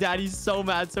to make Daddy so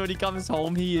mad. So when he comes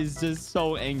home, he is just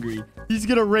so angry. He's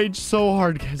going to rage so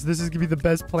hard, guys. This is going to be the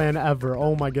best plan ever.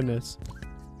 Oh, my goodness.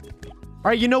 All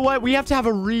right, you know what? We have to have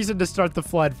a reason to start the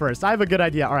flood first. I have a good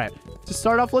idea. All right. To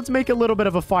start off, let's make a little bit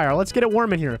of a fire. Let's get it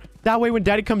warm in here. That way, when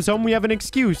Daddy comes home, we have an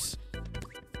excuse.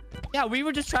 Yeah, we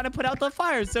were just trying to put out the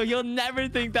fire, so he'll never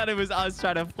think that it was us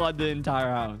trying to flood the entire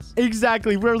house.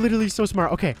 Exactly. We're literally so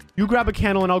smart. Okay, you grab a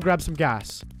candle and I'll grab some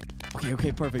gas.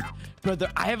 Okay, perfect. Brother,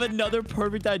 I have another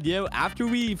perfect idea. After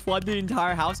we flood the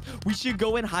entire house, we should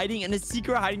go in hiding in a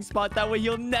secret hiding spot. That way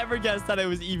he'll never guess that it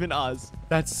was even us.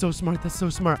 That's so smart.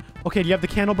 Okay, do you have the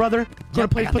candle, brother? Yeah,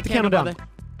 put the candle down. Brother.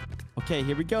 Okay,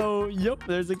 here we go. Yep,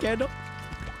 there's a candle.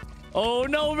 Oh,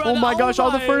 no, brother. Oh, my gosh.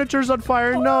 All the furniture's on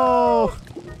fire. No.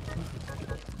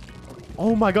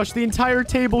 Oh, my gosh. The entire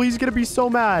table. He's going to be so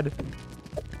mad.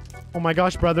 Oh, my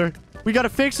gosh, brother. We got to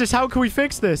fix this. How can we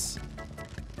fix this?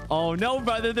 Oh, no,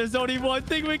 brother. There's only one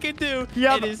thing we can do.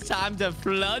 Yep. It is time to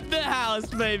flood the house,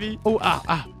 baby. Oh,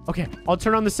 Okay, I'll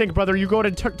turn on the sink, brother. You go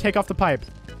ahead and take off the pipe.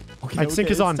 Okay, All right, sink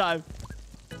is on. Time.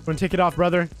 I'm going to take it off,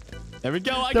 brother. There we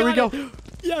go. There we go.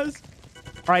 Yes.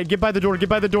 All right, get by the door,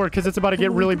 because it's about to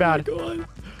get really bad. God.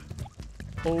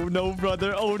 Oh, no,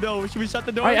 brother. Oh, no. Should we shut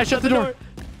the door? All right, I shut the door.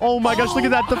 Oh, my gosh, look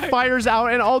at that. The fire's out,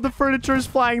 and all the furniture is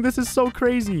flying. This is so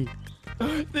crazy.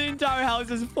 The entire house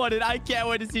is flooded. I can't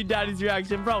wait to see Daddy's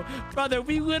reaction. Brother,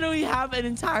 we literally have an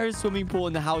entire swimming pool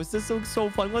in the house. This looks so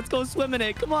fun. Let's go swim in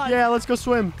it. Come on. Yeah, let's go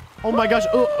swim. Oh, my gosh.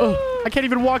 I can't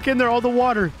even walk in there. All the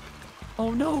water.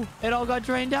 Oh, no. It all got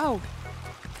drained out.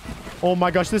 Oh,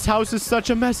 my gosh. This house is such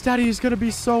a mess. Daddy is going to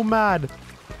be so mad.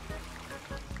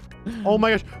 Oh, my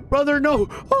gosh. Brother, no.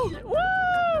 Oh. Woo!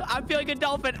 I feel like a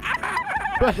dolphin.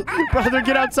 Brother,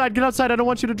 get outside. Get outside. I don't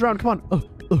want you to drown. Come on.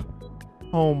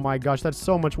 Oh, my gosh. That's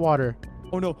so much water.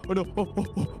 Oh, no.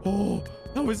 Oh,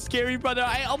 that was scary, brother.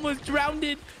 I almost drowned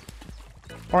it.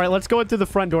 All right, let's go in through the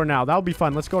front door now. That'll be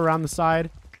fun. Let's go around the side.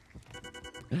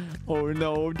 Oh,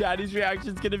 no. Daddy's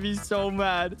reaction's going to be so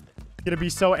mad. Gonna be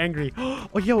so angry. Oh,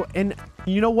 yo, and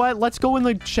you know what? Let's go in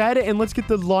the shed and let's get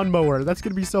the lawnmower. That's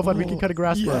gonna be so fun. We can cut a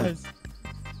grass for him.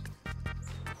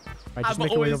 Right, I've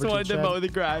always wanted to mow the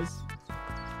grass.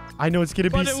 I know, it's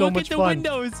gonna be so much fun. Look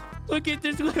at the windows. Look at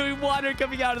there's literally water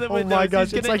coming out of the windows. Oh my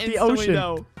gosh, it's like the ocean.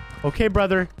 Know. Okay,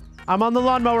 brother. I'm on the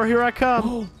lawnmower. Here I come.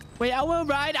 Oh, wait, I want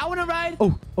to ride.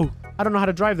 Oh, I don't know how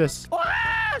to drive this.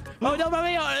 Oh, no,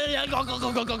 mommy. Go.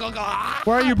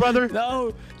 Where are you, brother?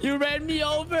 No, you ran me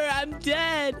over. I'm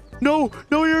dead. No,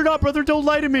 you're not, brother. Don't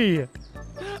lie to me.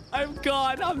 I'm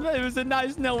gone. It was a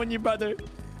nice knowing you, brother.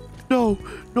 No.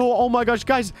 Oh, my gosh.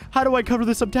 Guys, how do I cover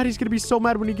this up? Daddy's going to be so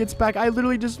mad when he gets back. I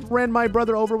literally just ran my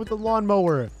brother over with the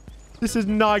lawnmower. This is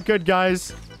not good,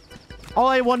 guys. All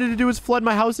I wanted to do was flood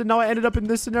my house, and now I ended up in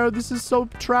this scenario. This is so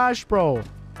trash, bro.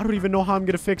 I don't even know how I'm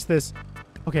going to fix this.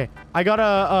 Okay, I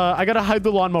gotta hide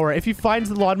the lawnmower. If he finds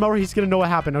the lawnmower, he's gonna know what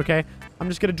happened, okay? I'm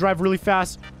just gonna drive really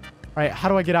fast. All right, how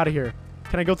do I get out of here?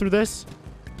 Can I go through this?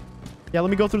 Yeah,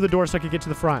 let me go through the door so I can get to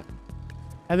the front.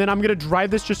 And then I'm gonna drive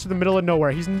this just to the middle of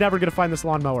nowhere. He's never gonna find this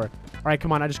lawnmower. All right,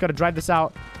 come on. I just gotta drive this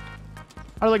out.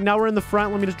 All right, like now we're in the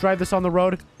front. Let me just drive this on the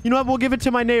road. You know what? We'll give it to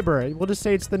my neighbor. We'll just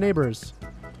say it's the neighbor's.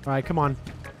 All right, come on.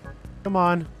 Come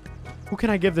on. Who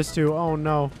can I give this to? Oh,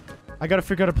 no. I gotta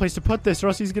figure out a place to put this or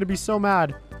else he's gonna be so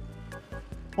mad.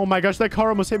 Oh my gosh, that car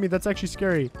almost hit me. That's actually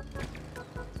scary.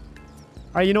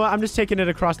 All right, you know what? I'm just taking it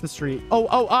across the street. Oh,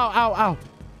 ow. All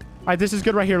right, this is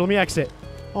good right here. Let me exit.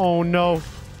 Oh, no.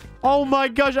 Oh my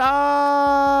gosh.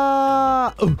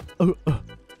 Ah!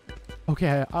 Okay,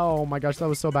 Okay. Oh my gosh, that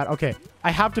was so bad. Okay. I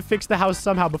have to fix the house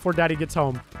somehow before Daddy gets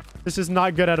home. This is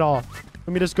not good at all.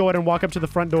 Let me just go ahead and walk up to the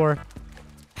front door.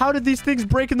 How did these things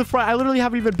break in the front? I literally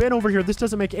haven't even been over here. This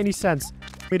doesn't make any sense.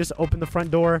 Let me just open the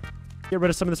front door. Get rid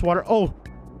of some of this water. Oh.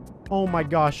 Oh my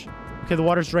gosh. Okay, the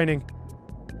water's draining.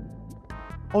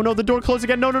 Oh no, the door closed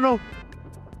again. No, no, no.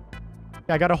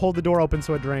 Yeah, I gotta hold the door open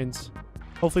so it drains.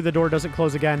 Hopefully the door doesn't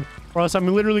close again, or else I'm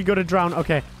literally gonna drown.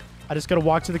 Okay. I just gotta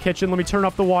walk to the kitchen. Let me turn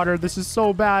off the water. This is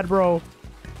so bad, bro.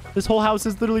 This whole house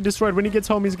is literally destroyed. When he gets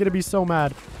home, he's gonna be so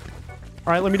mad.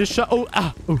 All right, let me just shut...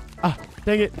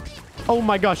 dang it. Oh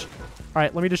my gosh. All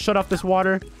right, let me just shut off this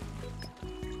water.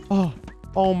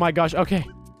 Oh my gosh. Okay.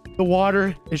 The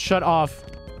water is shut off.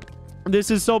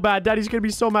 This is so bad. Daddy's gonna be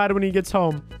so mad when he gets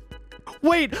home.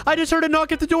 Wait, I just heard a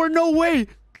knock at the door. No way.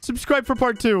 Subscribe for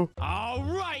part 2. All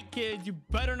right, kids, you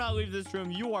better not leave this room.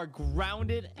 You are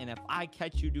grounded, and if I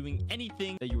catch you doing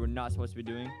anything that you were not supposed to be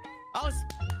doing, I'll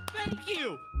spank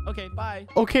you. Okay, bye.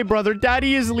 Okay, brother,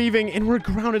 Daddy is leaving, and we're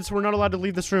grounded, so we're not allowed to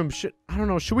leave this room. I don't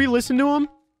know. Should we listen to him?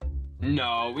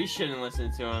 No, we shouldn't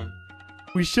listen to him.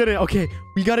 We shouldn't. Okay,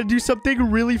 we got to do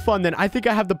something really fun then. I think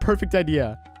I have the perfect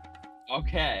idea.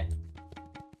 Okay.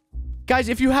 Guys,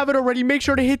 if you haven't already, make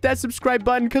sure to hit that subscribe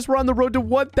button because we're on the road to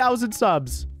 1,000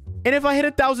 subs. And if I hit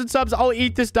 1,000 subs, I'll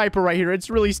eat this diaper right here. It's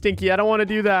really stinky. I don't want to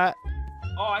do that.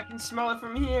 Oh, I can smell it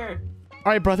from here.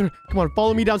 All right, brother. Come on,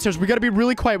 follow me downstairs. We got to be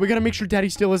really quiet. We got to make sure Daddy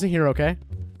still isn't here, okay?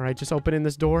 All right, just open in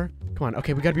this door. Come on.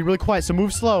 Okay, we got to be really quiet, so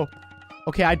move slow.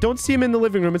 Okay, I don't see him in the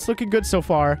living room. It's looking good so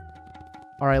far.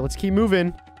 All right, let's keep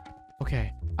moving.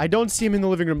 Okay, I don't see him in the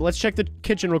living room. Let's check the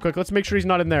kitchen real quick. Let's make sure he's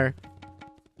not in there.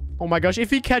 Oh my gosh, if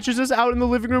he catches us out in the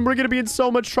living room, we're going to be in so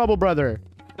much trouble, brother.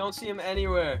 Don't see him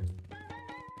anywhere.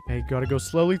 Okay, gotta go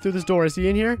slowly through this door. Is he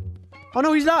in here? Oh,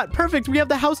 no, he's not. Perfect. We have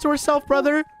the house to ourselves,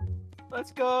 brother.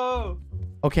 Let's go.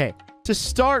 Okay, to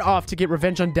start off, to get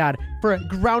revenge on Dad for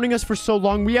grounding us for so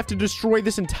long, we have to destroy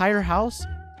this entire house.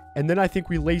 And then I think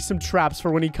we lay some traps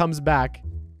for when he comes back.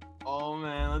 Oh,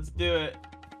 man, let's do it.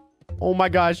 Oh my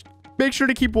gosh. Make sure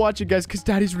to keep watching, guys, because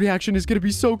Daddy's reaction is going to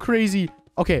be so crazy.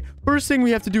 Okay, first thing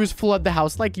we have to do is flood the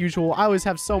house like usual. I always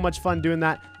have so much fun doing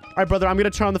that. All right, brother, I'm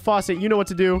going to turn on the faucet. You know what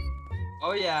to do.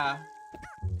 Oh, yeah.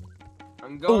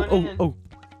 I'm going in.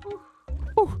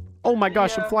 Oh my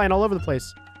gosh, Yeah. I'm flying all over the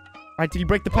place. All right, did you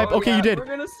break the pipe? Oh, Okay, yeah, you did. We're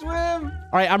going to swim. All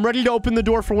right, I'm ready to open the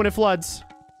door for when it floods.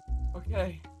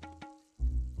 Okay.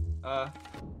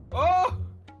 Oh!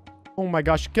 Oh my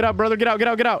gosh, get out, brother, get out, get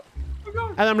out, get out. Oh, God.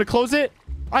 And I'm going to close it.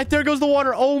 All right, there goes the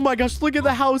water. Oh my gosh, look at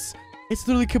the house. It's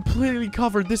literally completely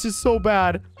covered. This is so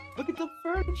bad. Look at the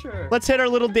furniture. Let's hit our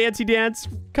little dancey dance.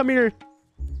 Come here.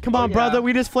 Come on, yeah. brother.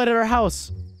 We just flooded our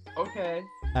house. Okay.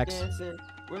 X. Dancing.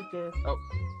 We're dancing. Oh.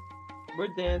 We're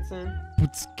dancing.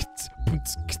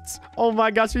 Oh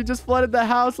my gosh, we just flooded the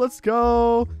house. Let's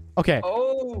go. Okay.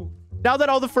 Oh. Now that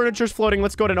all the furniture's floating,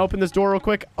 let's go ahead and open this door real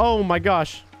quick. Oh my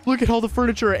gosh. Look at all the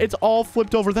furniture. It's all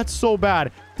flipped over. That's so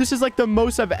bad. This is like the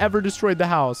most I've ever destroyed the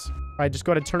house. All right, just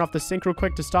go ahead and turn off the sink real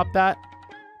quick to stop that.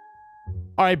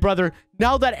 All right, brother.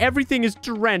 Now that everything is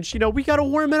drenched, you know, we got to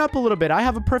warm it up a little bit. I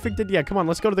have a perfect idea. Come on,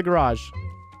 let's go to the garage.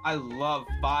 I love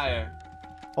fire.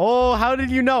 Oh, how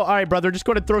did you know? All right, brother. Just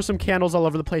go ahead and throw some candles all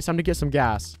over the place. Time to get some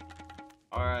gas.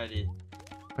 Alrighty.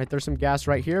 All right, there's some gas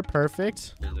right here.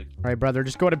 Perfect. All right, brother.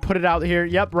 Just go ahead and put it out here.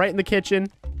 Yep, right in the kitchen.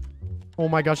 Oh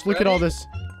my gosh, look at all this.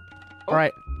 All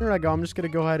right, here I go. I'm just going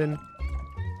to go ahead and...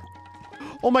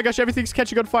 Oh my gosh, everything's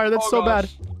catching on fire. That's so bad.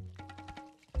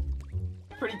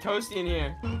 Pretty toasty in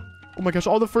here. Oh my gosh,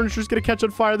 all the furniture's going to catch on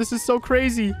fire. This is so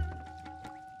crazy.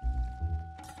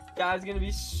 Dad's gonna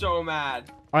be so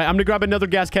mad. All right, I'm going to grab another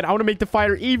gas can. I want to make the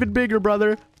fire even bigger,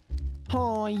 brother.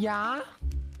 Oh, yeah?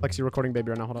 Lexi, recording baby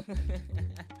right now. Hold up.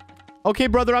 Okay,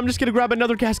 brother, I'm just going to grab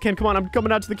another gas can. Come on, I'm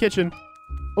coming out to the kitchen.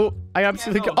 Oh, I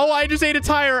absolutely... no. Oh, I just ate a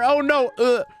tire. Oh, no.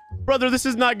 Brother, this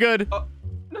is not good.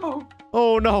 No.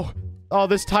 Oh, no. Oh,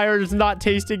 this tire is not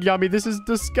tasting yummy. This is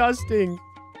disgusting.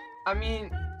 I mean,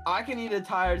 I can eat a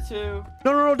tire too.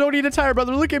 No, don't eat a tire,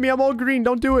 brother. Look at me. I'm all green.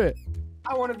 Don't do it.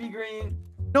 I want to be green.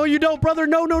 No, you don't, brother.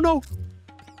 No.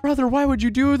 Brother, why would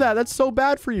you do that? That's so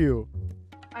bad for you.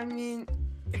 I mean,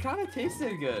 it kind of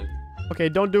tasted good. Okay,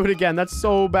 don't do it again. That's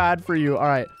so bad for you. All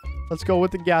right, let's go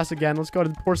with the gas again. Let's go ahead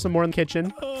and pour some more in the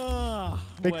kitchen.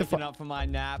 Make the Waking up from my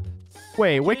nap.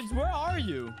 Wait. Kids, where are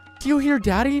you? Do you hear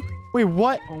Daddy? Wait,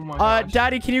 what? Oh my gosh.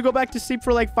 Daddy, can you go back to sleep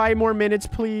for like 5 more minutes,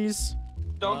 please?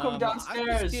 Don't come I'm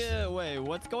downstairs. just wait,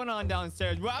 what's going on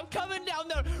downstairs? Well, I'm coming down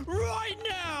there right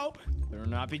now. Better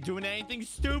not be doing anything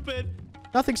stupid.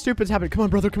 Nothing stupid's happening. Come on,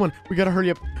 brother. Come on. We gotta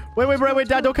hurry up. Wait,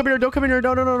 Dad. Don't come in here. No. Don't come in here.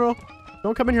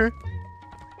 Don't come in here.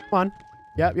 Come on.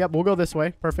 Yep. We'll go this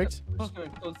way. Perfect. I'm just gonna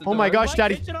close the Oh my door. gosh,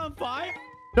 Daddy. Kitchen on fire?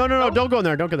 No. Don't go in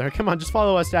there. Don't go there. Come on. Just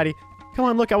follow us, Daddy. Come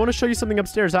on. Look, I want to show you something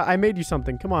upstairs. I made you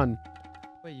something. Come on.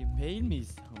 Wait, you made me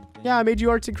something. Yeah, I made you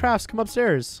arts and crafts. Come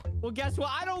upstairs. Well, guess what?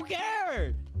 I don't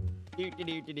care.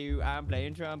 I'm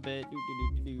playing trumpet.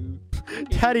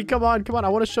 Daddy, come on. I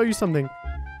want to show you something.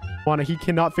 He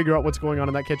cannot figure out what's going on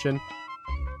in that kitchen.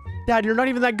 Dad, you're not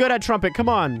even that good at trumpet. Come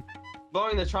on.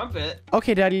 Blowing the trumpet.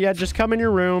 Okay, Daddy. Yeah, just come in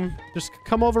your room. Just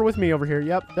come over with me over here.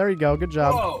 Yep, there you go. Good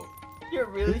job. Whoa, you're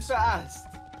really fast.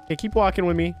 Okay, keep walking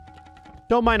with me.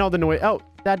 Don't mind all the noise. Oh,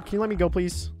 Dad, can you let me go,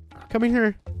 please? Come in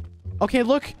here. Okay,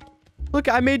 look. Look,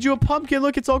 I made you a pumpkin.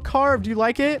 Look, it's all carved. Do you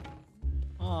like it?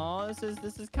 Oh, this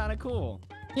is kind of cool.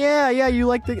 Yeah, you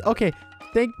like the... Okay,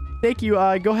 thank you.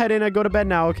 Go ahead and go to bed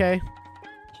now, okay?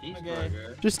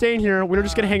 Cheeseburger. Just stay in here. We're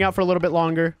just gonna hang out for a little bit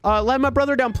longer. Let my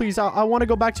brother down, please. I want to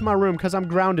go back to my room because I'm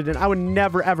grounded and I would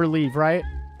never, ever leave, right?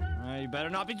 You better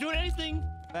not be doing anything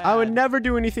bad. I would never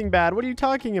do anything bad. What are you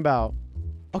talking about?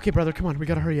 Okay, brother, come on. We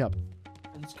gotta hurry up.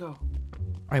 Let's go. All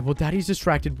right, well, Daddy's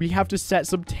distracted. We have to set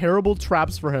some terrible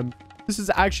traps for him. This is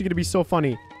actually gonna be so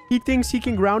funny. He thinks he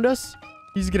can ground us.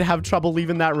 He's gonna have trouble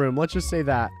leaving that room. Let's just say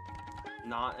that.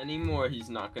 Not anymore. He's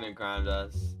not gonna ground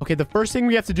us. Okay, the first thing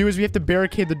we have to do is we have to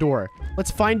barricade the door.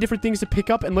 Let's find different things to pick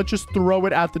up and let's just throw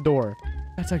it at the door.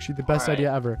 That's actually the best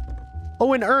idea ever.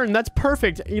 Oh, an urn. That's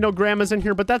perfect. You know, Grandma's in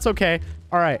here, but that's okay.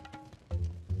 All right.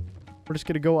 We're just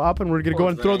gonna go up and we're gonna go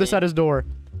and throw this at his door.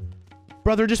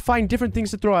 Brother, just find different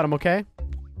things to throw at him, okay?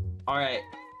 All right.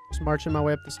 Just marching my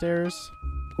way up the stairs.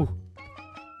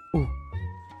 Ooh.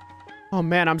 Oh,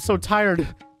 man, I'm so tired.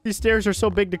 These stairs are so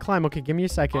big to climb. Okay, give me a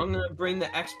second. I'm gonna bring the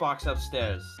Xbox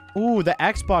upstairs. Ooh, the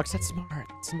Xbox. That's smart.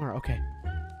 Smart. Okay.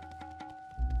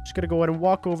 Just gonna go ahead and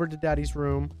walk over to Daddy's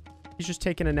room. He's just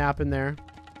taking a nap in there.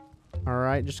 All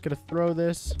right, just gonna throw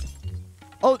this.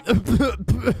 Oh,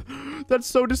 that's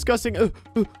so disgusting.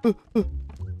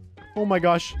 Oh my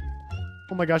gosh.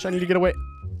 Oh my gosh, I need to get away.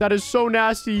 That is so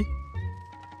nasty.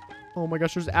 Oh my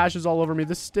gosh, there's ashes all over me.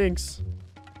 This stinks.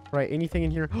 All right, anything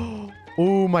in here?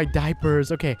 Oh, my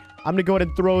diapers. Okay, I'm gonna go ahead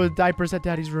and throw the diapers at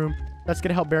Daddy's room. That's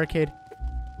gonna help barricade.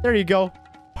 There you go.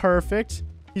 Perfect.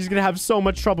 He's gonna have so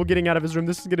much trouble getting out of his room.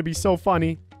 This is gonna be so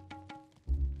funny.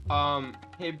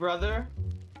 Hey, brother.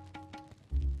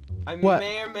 I What?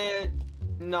 may or may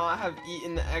not have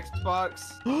eaten the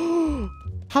Xbox.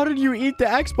 How did you eat the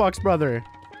Xbox, brother?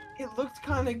 It looked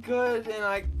kind of good, and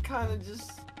I kind of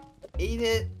just ate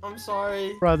it. I'm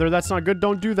sorry. Brother, that's not good.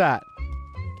 Don't do that.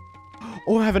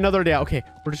 Oh, I have another idea. Okay,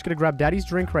 we're just gonna grab Daddy's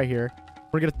drink right here.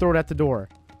 We're gonna throw it at the door.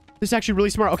 This is actually really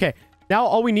smart. Okay, now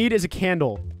all we need is a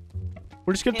candle.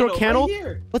 We're just gonna throw a candle. Right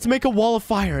here. Let's make a wall of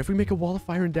fire. If we make a wall of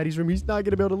fire in Daddy's room, he's not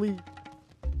gonna be able to leave.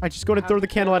 All right, just go ahead and throw the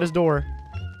candle at his door.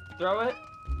 Throw it.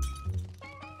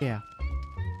 Yeah.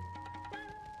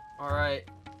 All right.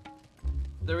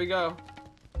 There we go.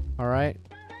 All right.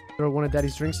 Throw one of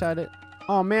Daddy's drinks at it.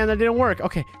 Oh, man, that didn't work.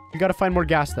 Okay, we gotta find more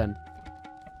gas then.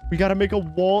 We gotta make a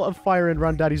wall of fire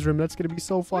around Daddy's room. That's gonna be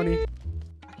so funny.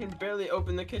 I can barely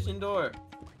open the kitchen door.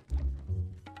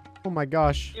 Oh my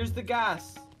gosh. Here's the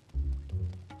gas.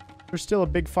 There's still a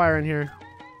big fire in here.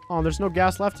 Oh, there's no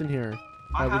gas left in here.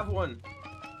 I have one.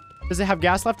 Does it have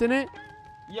gas left in it?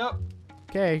 Yep.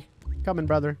 Okay, coming,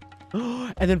 brother.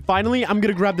 And then finally, I'm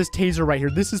gonna grab this taser right here.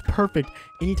 This is perfect.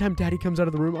 Anytime Daddy comes out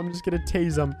of the room, I'm just gonna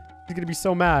tase him. He's gonna be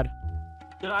so mad.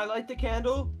 Did I light the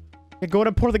candle? Yeah, go ahead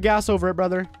and pour the gas over it,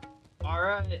 brother. All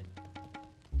right.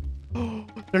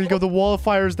 There you go. The wall of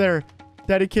fire is there.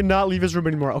 Daddy cannot leave his room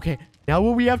anymore. Okay, now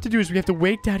what we have to do is we have to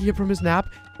wake Daddy up from his nap.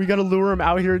 We gotta lure him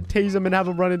out here, tase him, and have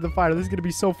him run into the fire. This is gonna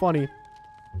be so funny.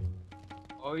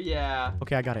 Oh, yeah.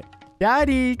 Okay, I got it.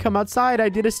 Daddy, come outside. I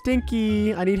did a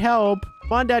stinky. I need help.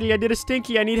 Come on, Daddy. I did a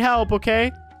stinky. I need help,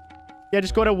 okay? Yeah,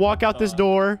 just go ahead and walk out this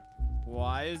door.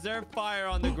 Why is there fire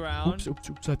on the ground?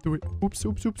 Oops. I threw it.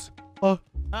 Oops.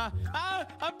 I'm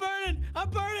burning! I'm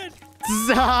burning!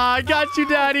 I got you,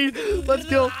 Daddy. Let's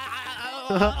go.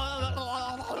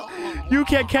 You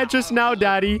can't catch us now,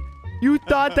 Daddy. You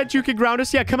thought that you could ground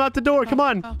us? Yeah, come out the door. Come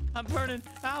on. I'm burning.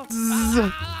 Ow.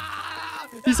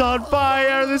 He's on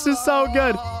fire. This is so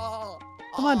good.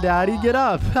 Come on, Daddy. Get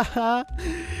up.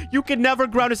 You can never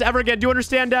ground us ever again. Do you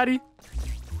understand, Daddy?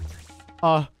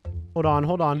 Hold on.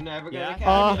 You're never gonna catch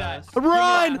us.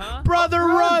 Run! Yeah, huh? Brother,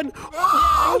 run!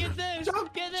 Yeah, get this!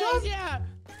 Jump, Get this! jump. Yeah!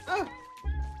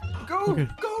 Go! Okay.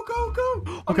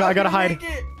 Go! Okay, I gotta hide.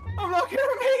 I'm not gonna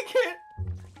make it.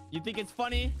 You think it's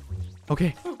funny?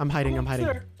 Okay, I'm hiding.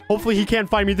 Sir. Hopefully he can't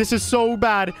find me. This is so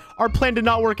bad. Our plan did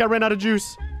not work. I ran out of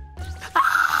juice.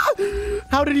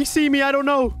 How did he see me? I don't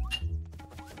know.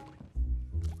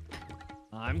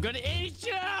 I'm gonna eat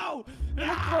you!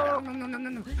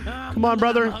 Come on,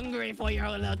 brother. I'm hungry for your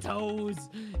little toes.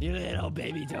 Your little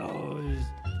baby toes.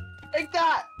 Take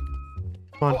that.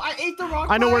 Come on. Oh, I ate the rock.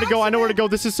 I know by where to go. I know where to accident.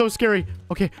 go. This is so scary.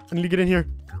 Okay, I need to get in here.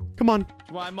 Come on.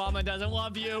 Why mama doesn't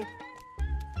love you.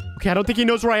 Okay, I don't think he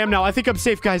knows where I am now. I think I'm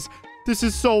safe, guys. This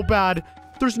is so bad.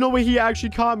 There's no way he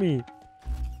actually caught me.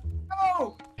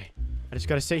 No. Okay, I just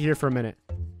gotta sit here for a minute.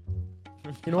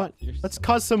 You know what? Let's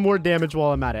cause some more damage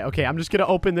while I'm at it. Okay, I'm just gonna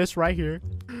open this right here.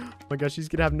 Oh my gosh, he's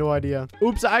gonna have no idea.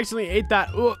 Oops, I accidentally ate that.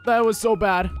 Oh, that was so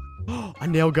bad. A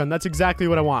nail gun. That's exactly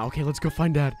what I want. Okay, let's go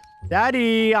find Dad.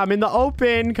 Daddy, I'm in the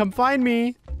open. Come find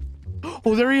me.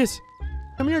 Oh, there he is.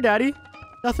 Come here, Daddy.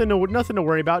 Nothing to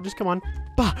worry about. Just come on.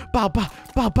 Bah, bah, bah,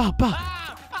 bah, bah, bah.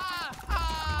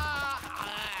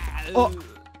 Oh,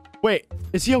 wait.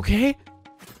 Is he okay?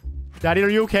 Daddy, are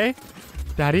you okay?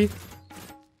 Daddy?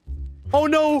 Oh,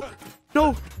 no.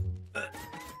 No.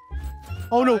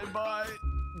 Oh, no. Bye.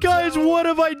 Guys, what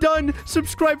have I done?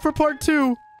 Subscribe for part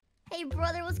 2. Hey,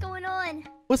 brother, what's going on?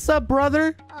 What's up,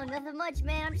 brother? Oh, nothing much,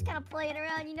 man. I'm just kind of playing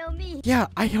around. You know me. Yeah,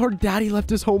 I heard Daddy left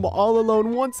his home all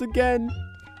alone once again.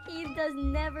 He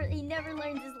never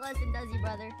learns his lesson, does he,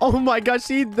 brother? Oh my gosh,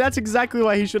 see, that's exactly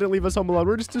why he shouldn't leave us home alone.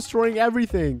 We're just destroying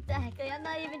everything. Exactly. I'm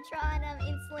not even trying. I'm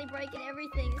instantly breaking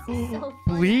everything. This is so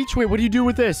funny. Bleach? Wait, what do you do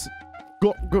with this?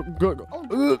 Go.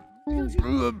 Oh,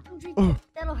 don't drink. Oh,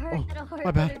 That'll hurt. That'll hurt.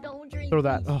 my bad. Brother. Don't drink. throw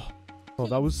that. bleach. Oh,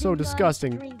 that was so Do not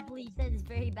disgusting. Drink bleach. That is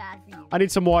very bad for you. I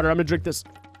need some water. I'm gonna drink this.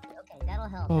 Okay, that'll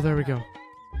help. Oh, there we that'll go. help.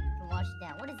 You can wash it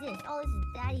down. What is this? Oh, this is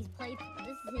Daddy's play. This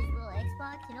is his little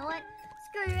Xbox. You know what?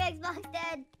 Screw your Xbox,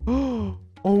 Dad.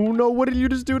 Oh no, what did you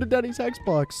just do to Daddy's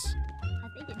Xbox? I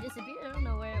think it disappeared. I don't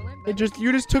know where it went.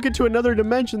 You just took it to another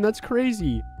dimension. That's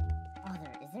crazy.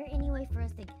 Brother, is there any way for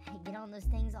us to get on those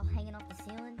things all hanging off the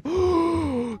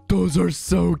ceiling? Those are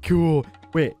so cool.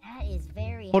 Wait, That is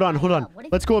very hold on. high up. What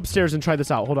if- Let's go upstairs and try this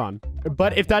out. Hold on.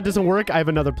 But if that doesn't work, I have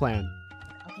another plan.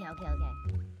 Okay.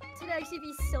 This would actually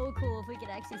be so cool if we could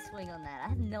actually swing on that. I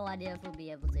have no idea if we'll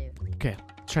be able to. Okay,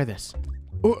 try this.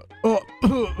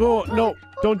 Oh, no.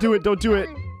 Don't do it. Don't do it.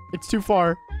 It's too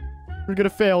far. We're gonna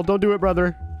fail. Don't do it,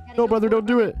 brother. No, brother, don't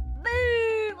do it.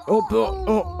 Boom!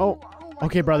 Oh. my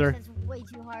Okay, gosh, brother. that's way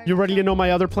too hard. You ready to know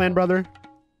my other plan, brother?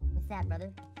 What's that,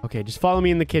 brother? Okay, just follow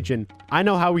me in the kitchen. I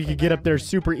know how we could get up there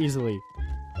super easily.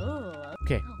 Oh.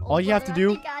 Okay, all you have to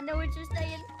do... I think I know what you're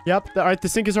saying. Yep, all right, the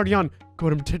sink is already on. Go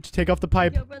ahead and take off the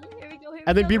pipe. Here we go, brother. Here we go.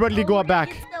 And then be ready to go we're out gonna back.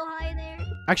 get so high in there.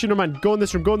 Actually, never mind. Go in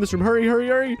this room. Go in this room.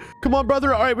 Hurry. Come on,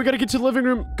 brother. All right, we gotta get to the living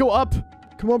room. Go up.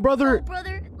 Come on, brother.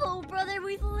 Oh, brother,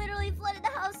 we've literally flooded the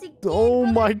house again. Oh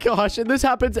brother. my gosh. And this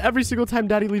happens every single time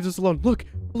Daddy leaves us alone. Look.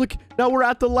 Now we're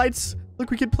at the lights. Look,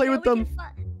 we can play with them.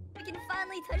 We can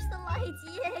finally touch the lights.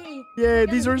 Yay. Yeah,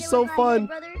 We these gotta are get so one high fun. here,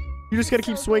 brother. You just This gotta is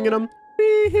keep so swinging cool. them.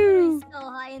 Literally Wee-hoo. so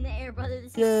high in the air, brother.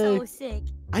 This Yay. is so sick.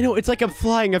 I know, it's like I'm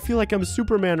flying. I feel like I'm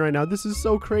Superman right now. This is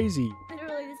so crazy.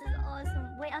 Literally, this is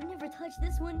awesome. Wait, I've never touched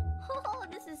this one. Oh,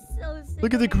 this is so sick.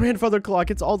 Look at the brother. grandfather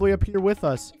clock. It's all the way up here with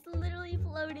us. It's literally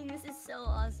floating. This is so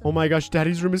awesome. Oh my gosh,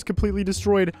 Daddy's room is completely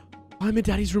destroyed. I'm in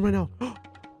Daddy's room right now.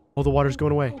 Oh, the water's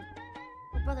going away.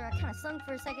 Oh, brother, I kind of sunk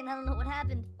for a second. I don't know what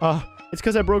happened. It's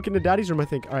because I broke into Daddy's room, I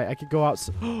think. All right, I could go out.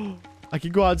 I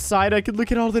could go outside. I could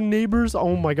look at all the neighbors.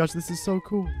 Oh my gosh, this is so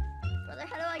cool. Brother,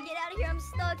 how do I get out of here? I'm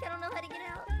stuck. I don't know how to get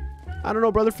out. I don't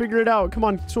know, brother. Figure it out. Come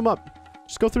on, swim up.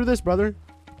 Just go through this, brother.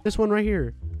 This one right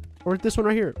here. Or this one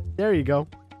right here. There you go.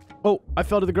 Oh, I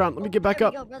fell to the ground. Let me get back There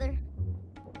up. we go, brother.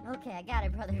 Okay, I got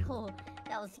it, brother. Oh,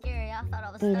 that was scary. I thought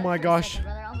I was Oh stuck my for a gosh. second,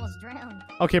 brother. I almost drowned.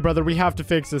 Okay, brother, we have to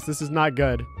fix this. This is not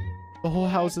good. The whole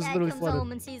house is If Dad literally comes flooded.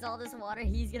 home and sees all this water,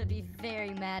 he's gonna be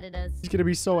very mad at us. He's gonna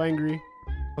be so angry.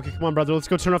 Okay, come on, brother. Let's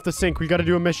go turn off the sink. We gotta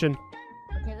do a mission.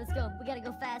 Okay, let's go. We gotta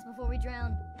go fast before we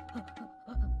drown.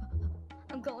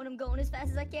 I'm going as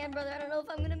fast as I can, brother. I don't know if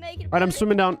I'm gonna make it. All right, I'm brother.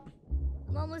 swimming down.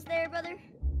 I'm almost there, brother.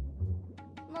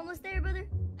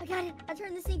 I got it. I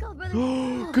turned the sink off,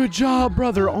 brother. Good job,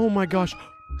 brother. Oh my gosh.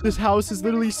 This house is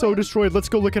literally so destroyed. Let's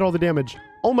go look at all the damage.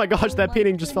 Oh my gosh, Oh that my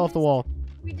painting just fell off the goodness. wall.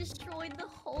 We destroyed the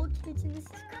whole kitchen. This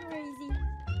is crazy.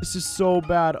 This is so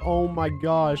bad. Oh my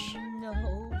gosh. No,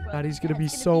 brother. Daddy's gonna be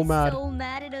Dad's so mad. So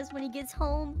mad at us when he gets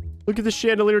home. Look at the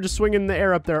chandelier just swinging in the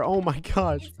air up there. Oh my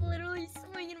gosh. It's literally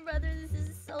swinging, brother. This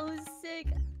is so sick.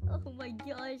 Oh my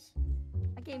gosh.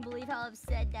 I can't believe how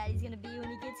upset Daddy's gonna be when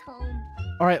he gets home.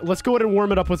 All right, let's go ahead and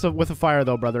warm it up with a fire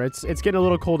though, brother. It's getting a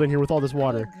little cold in here with all this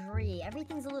water. I agree.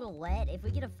 Everything's a little wet. If we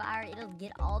get a fire, it'll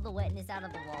get all the wetness out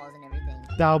of the walls and everything.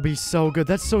 That'll be so good.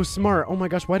 That's so smart. Oh my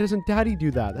gosh, why doesn't Daddy do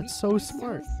that? That's so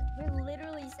smart. We're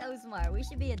literally so smart. We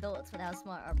should be adults with how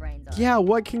smart our brains are. Yeah,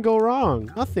 what can go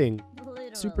wrong? Nothing. Literally,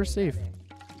 super safe. brother.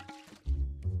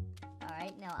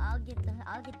 Now I'll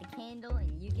get the candle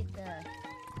and you get the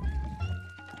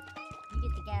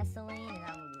gasoline and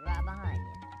I'll be right behind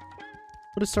you.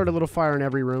 We'll just start a little fire in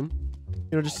every room.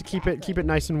 You know, just to keep it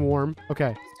nice and warm.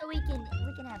 Okay. So we can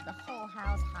have the whole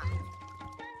house hot.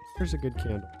 Here's a good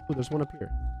candle. Oh, there's one up here.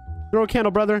 Throw a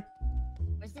candle, brother.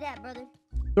 Where's it at, brother?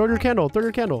 Throw your candle. Throw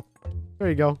your candle. There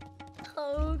you go.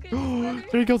 Oh, good, brother.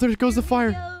 There you go. There goes the Here we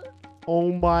fire. go.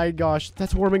 Oh my gosh.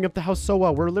 That's warming up the house so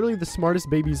well. We're literally the smartest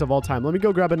babies of all time. Let me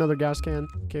go grab another gas can.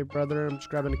 Okay, brother. I'm just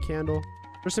grabbing a candle.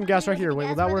 There's some gas right here. Wait,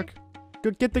 will that work?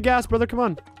 Go get the gas, brother. Come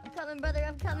on. I'm coming, brother.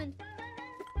 I'm coming.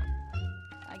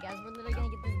 Alright, guys. We're literally gonna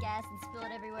get this gas and spill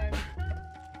it everywhere.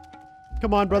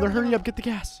 Come on, brother. Hurry up. Get the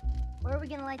gas. Where are we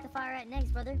gonna light the fire at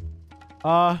next, brother?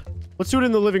 Let's do it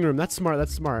in the living room. That's smart.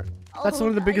 That's smart. That's one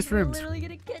of the guys, biggest we're rooms. literally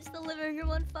gonna catch the living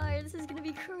room on fire. This is gonna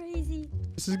be crazy.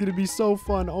 This is gonna be so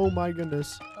fun. Oh my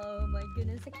goodness. Oh my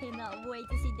goodness, I cannot wait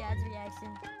to see Dad's reaction.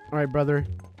 All right, brother.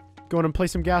 Go on and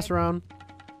place some gas around.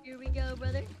 Here we go,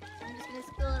 brother. I'm just gonna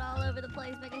spill it all over the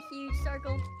place, make a huge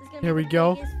circle. This is gonna Here be we the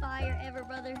go. biggest fire ever,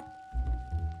 brother.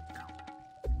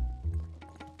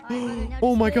 All right, brother, now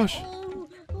Oh just my spill it. gosh.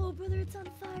 Oh, brother, it's on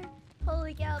fire.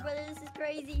 Holy cow, brother, this is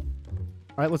crazy.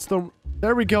 All right, let's throw.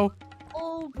 There we go.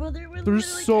 Oh, brother, we're There's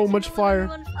literally so catching much the living fire.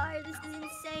 room on fire. This is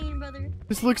insane, brother.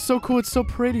 This looks so cool. It's so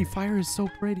pretty. Fire is so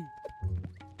pretty.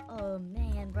 Oh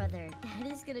man, brother,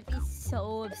 Dad is gonna be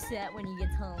so upset when he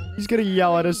gets home. This He's gonna is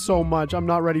yell at us crazy. so much. I'm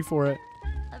not ready for it.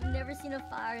 I've never seen a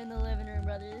fire in the living room,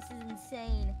 brother. This is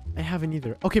insane. I haven't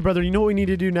either. Okay, brother. You know what we need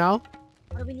to do now?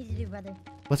 What do we need to do, brother?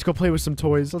 Let's go play with some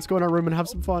toys. Let's go in our room and have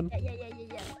some fun. Yeah.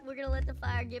 We're gonna let the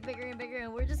fire get bigger and bigger,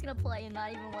 and we're just gonna play and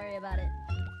not even worry about it.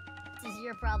 This is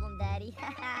your problem, Daddy.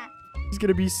 He's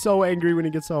gonna be so angry when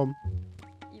he gets home.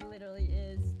 He literally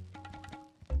is.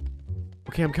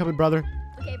 Okay, I'm coming, brother.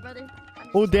 Okay, brother. I'm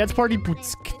just Oh, dance trying to party. get my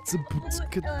hands- baby.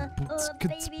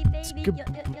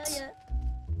 Yeah.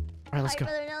 All right, let's Alright, go.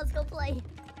 brother, now let's go play.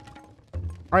 All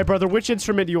right, brother. Which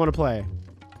instrument do you want to play?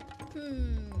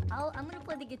 I'm gonna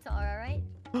play the guitar,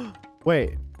 alright?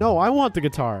 Wait. No, I want the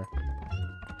guitar.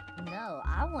 No,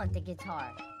 I want the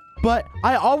guitar. But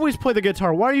I always play the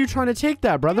guitar. Why are you trying to take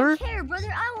that, I brother? don't care, brother.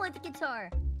 I want the guitar.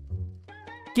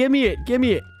 Give me it. Give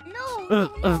me it. No,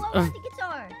 I want the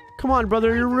guitar. Come on,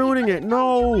 brother. You're ruining it. Get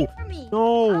No. away from me. I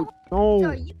No. want the guitar.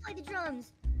 No. You play the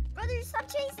drums. Brother, stop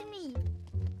chasing me.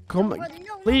 Come No, on. brother,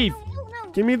 no, Leave.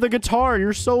 No. Give me the guitar.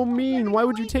 You're so Brother, mean. get Why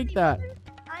would you away from take me, that? brother.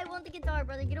 I want the guitar,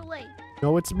 brother. Get away.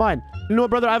 No, it's mine. You know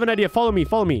what, brother? I have an idea. Follow me.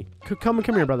 Follow me. Come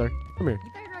here, brother. Come here.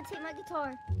 You better not take my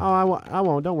guitar. Oh, I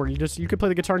won't. Don't worry. You could play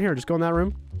the guitar in here. Just go in that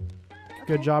room.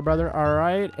 Good Okay. job, brother. All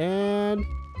right, and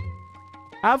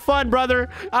have fun, brother.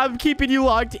 I'm keeping you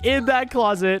locked in that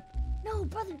closet. No,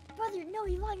 brother, no,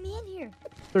 you locked me in here.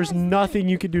 There's Guys, nothing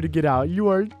you can do to get out. You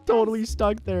are totally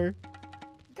stuck there.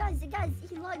 Guys,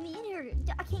 he locked me in here.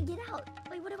 I can't get out.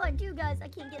 Wait, what do I do, guys? I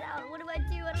can't get out. What do I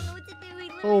do? I don't know what to do. He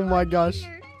literally Oh my locked me in gosh.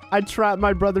 here. I trapped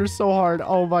my brother so hard.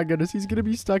 Oh my goodness. He's going to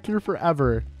be stuck here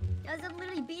forever. Guys, I'm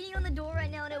literally beating on the door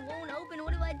right now and it won't open.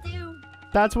 What do I do?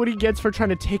 That's what he gets for trying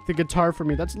to take the guitar from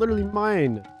me. That's literally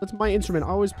mine. That's my instrument. I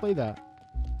always play that.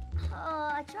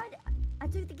 I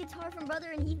took the guitar from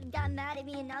brother and he got mad at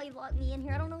me and now he locked me in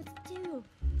here. I don't know what to do.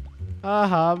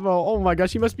 Bro. Oh my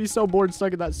gosh. He must be so bored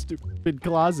stuck in that stupid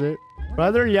closet.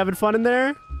 Brother, you having fun in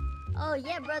there? Oh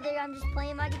yeah, brother, I'm just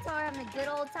playing my guitar, having a good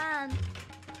old time.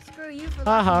 Screw you for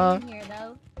locking me in here,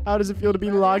 though. How does it feel to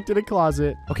be locked in a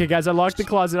closet? Okay, guys, I locked the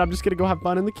closet. I'm just gonna go have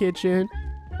fun in the kitchen.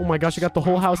 Oh my gosh, I got the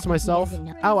whole house to myself.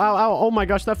 Ow, ow, ow. Oh my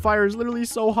gosh, that fire is literally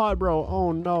so hot, bro.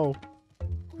 Oh no. Oh,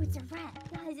 it's a rat.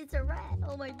 Guys, it's a rat.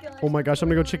 Oh my gosh. Oh my gosh, I'm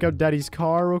gonna go check out Daddy's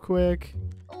car real quick.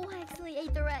 Oh, I accidentally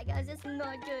ate the rat, guys. That's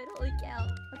not good. Holy cow.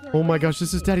 Okay, Oh wait, my wait. gosh,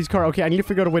 this is Daddy's car. Okay, I need to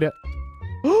figure out a way to...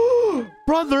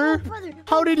 Brother! Brother,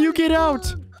 How did you get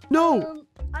out? No!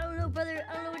 I don't know, brother.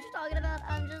 I don't know what you're talking about.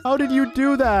 I'm just... How did you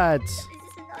do that? This is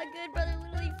not good, brother.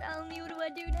 Literally found me. What do I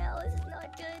do now? This is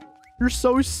not good. You're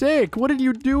so sick. What did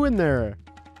you do in there?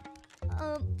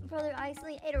 Brother, I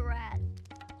accidentally ate a rat.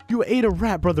 You ate a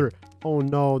rat, brother. Oh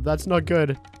no, that's not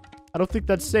good. I don't think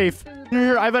that's safe.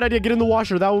 Here, I have an idea. Get in the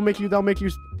washer. That'll make you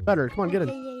better. Come on, get in.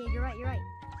 Yeah, you're right.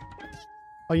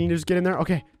 Oh, you need to just get in there?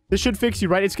 Okay. This should fix you,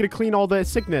 right? It's gonna clean all the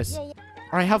sickness. Yeah. All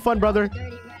right, have fun, brother.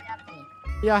 Dirty rat out of me.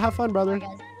 Yeah, have fun, brother.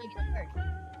 Alright, guys, let's make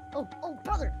it work. Oh,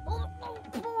 brother. Oh.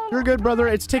 You're good, brother.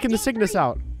 It's taking the sickness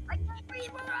out. I can't breathe,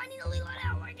 brother. I need to leave it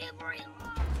out. I can't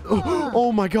breathe.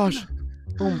 Oh my gosh.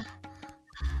 Oh,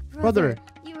 brother.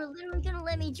 You were literally gonna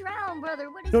let me drown, brother.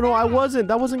 What is No, that? I wasn't.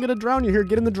 That wasn't gonna drown you. Here,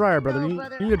 get in the dryer, brother. No, You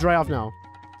brother, need to dry off now.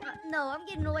 No, I'm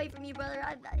getting away from you, brother.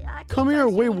 I can't Come here.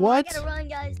 trust you Wait, anymore. what? I gotta run,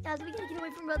 guys. Guys, we gotta get away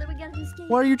from brother. We gotta escape.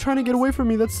 Why are you trying to get away from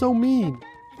me? That's so mean.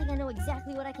 think I know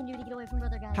exactly what I can do to get away from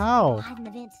brother, guys. How? I'll hide in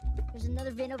the vents. There's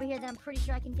another vent over here that I'm pretty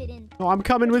sure I can fit in. No, I'm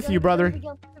coming with you, brother. Here we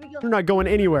go. You're not going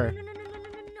anywhere. No.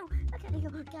 I gotta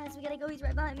go. Guys, we gotta go. He's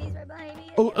right behind me.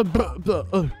 Oh,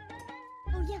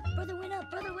 Oh, yeah. Brother went up.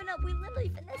 We literally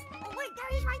finessed. Oh, wait. There.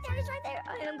 He's right there.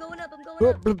 All right, I'm going up.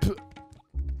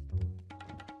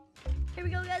 Here we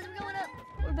go, guys. We're going up.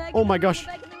 We're back. Oh, my gosh.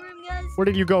 We're back in the room, guys. Where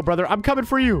did you go, brother? I'm coming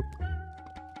for you.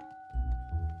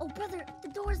 Oh, brother. The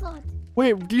door's locked.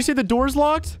 Wait, do you say the door's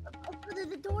locked? Oh, brother.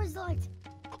 The door's locked.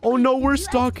 Oh, no, we're Did you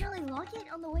stuck. accidentally lock it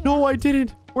on the way No, out? I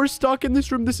didn't. We're stuck in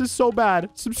this room. This is so bad.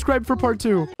 Subscribe for part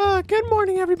 2. Good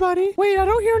morning, everybody. Wait, I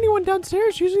don't hear anyone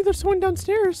downstairs. Usually there's someone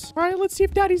downstairs. All right, let's see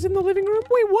if Daddy's in the living room.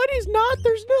 Wait, what? He's not?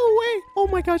 There's no way. Oh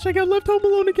my gosh, I got left home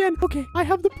alone again. Okay, I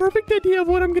have the perfect idea of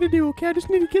what I'm gonna do. Okay, I just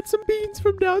need to get some beans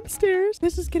from downstairs.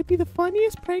 This is gonna be the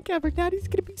funniest prank ever. Daddy's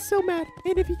gonna be so mad.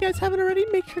 And if you guys haven't already,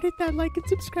 make sure to hit that like and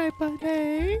subscribe button.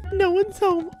 Okay, no one's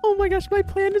home. Oh my gosh, my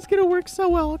plan is gonna work so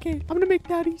well. Okay, I'm gonna make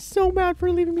Daddy so mad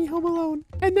for leaving me home alone.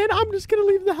 And then I'm just gonna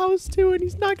leave the house too, and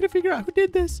he's not gonna figure out who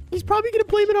did this. He's probably gonna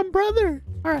blame it on brother.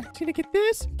 All right, gonna get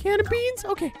this can of beans.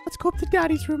 Okay, let's go up to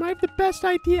Daddy's room. I have the best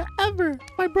idea ever.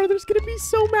 My brother's gonna be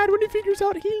so mad when he figures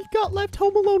out he got left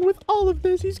home alone with all of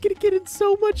this. He's gonna get in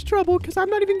so much trouble because I'm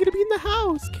not even gonna be in the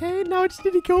house. Okay, now I just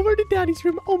need to go over to Daddy's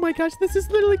room. Oh my gosh, this is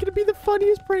literally gonna be the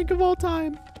funniest prank of all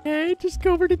time. Okay, just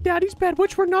go over to Daddy's bed,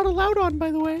 which we're not allowed on,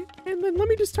 by the way. And then let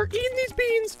me just start eating these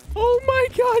beans. Oh my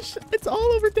gosh, it's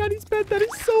all over Daddy's bed. That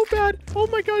is so bad. Oh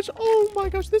my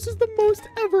gosh, this is the most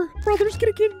ever. Brother's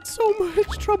gonna get in so much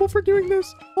trouble for doing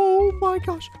this. Oh my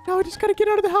gosh. Now I just gotta get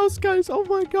out of the house, guys. Oh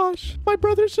my gosh. My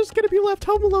brother's just gonna be left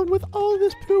home alone with all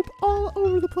this poop all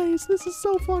over the place. This is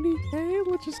so funny. Okay,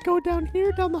 let's just go down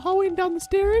here, down the hallway and down the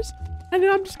stairs. And then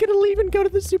I'm just gonna leave and go to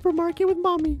the supermarket with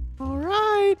mommy. All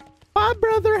right. Bye,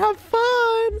 brother. Have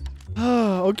fun.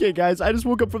 Okay, guys. I just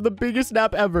woke up from the biggest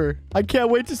nap ever. I can't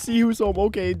wait to see who's home.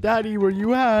 Okay, Daddy, where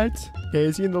you at? Okay,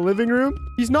 is he in the living room?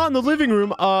 He's not in the living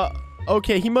room.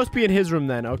 Okay, he must be in his room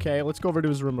then. Okay, let's go over to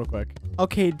his room real quick.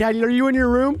 Okay, Daddy, are you in your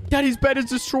room? Daddy's bed is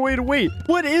destroyed. Wait,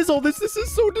 what is all this? This is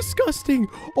so disgusting.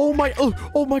 Oh my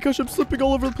gosh, I'm slipping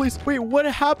all over the place. Wait, what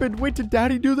happened? Wait, did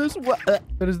Daddy do this? What?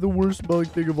 That is the worst smelling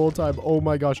thing of all time. Oh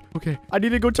my gosh. Okay, I need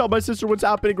to go tell my sister what's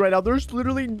happening right now. There's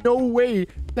literally no way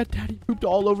that Daddy pooped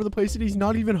all over the place and he's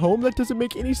not even home. That doesn't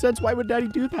make any sense. Why would Daddy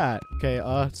do that?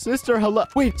 Okay, sister, hello.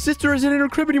 Wait, sister isn't in her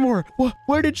crib anymore. What?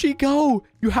 Where did she go?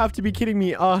 You have to be kidding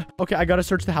me. Okay, I gotta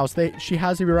search the house. She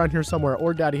has to be around here somewhere,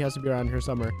 or Daddy has to be around here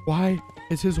somewhere. Why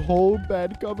is his whole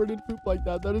bed covered in poop like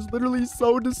that? That is literally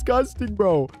so disgusting,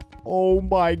 bro. Oh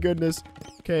my goodness.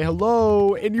 Okay,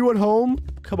 hello? Anyone home?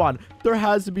 Come on. There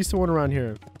has to be someone around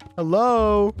here.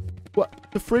 Hello? What?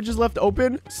 The fridge is left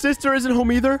open? Sister isn't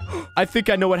home either? I think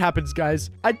I know what happens, guys.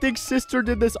 I think sister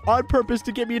did this on purpose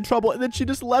to get me in trouble, and then she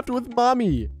just left with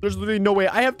mommy. There's literally no way.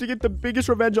 I have to get the biggest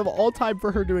revenge of all time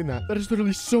for her doing that. That is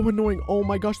literally so annoying. Oh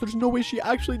my gosh, there's no way she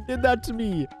actually did that to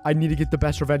me. I need to get the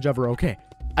best revenge ever. Okay.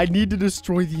 I need to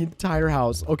destroy the entire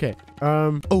house. Okay.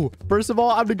 First of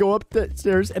all, I'm gonna go up the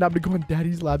stairs and I'm gonna go on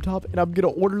Daddy's laptop and I'm gonna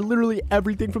order literally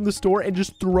everything from the store and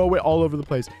just throw it all over the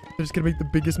place. I'm just gonna make the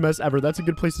biggest mess ever. That's a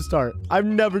good place to start. I've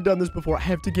never done this before. I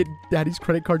have to get Daddy's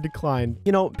credit card declined.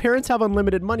 You know, parents have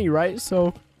unlimited money, right?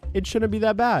 So it shouldn't be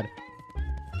that bad.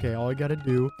 Okay, all I gotta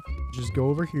do is just go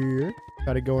over here.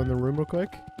 Gotta go in the room real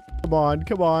quick. Come on,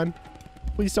 come on.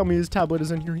 Please tell me his tablet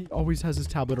is in here. He always has his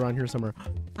tablet around here somewhere.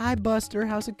 Hi, Buster.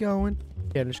 How's it going?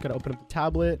 Yeah, I just gotta open up the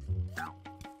tablet.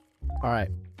 All right.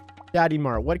 Daddy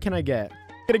Mart, what can I get?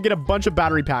 I'm gonna get a bunch of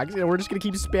battery packs. And we're just gonna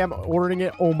keep spam ordering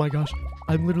it. Oh my gosh.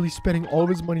 I'm literally spending all of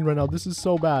his money right now. This is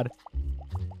so bad.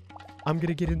 I'm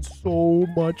gonna get in so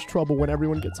much trouble when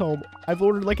everyone gets home. I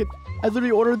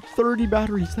literally ordered 30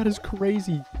 batteries. That is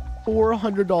crazy.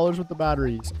 $400 worth of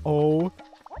batteries. Oh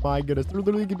my goodness. They're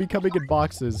literally gonna be coming in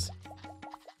boxes.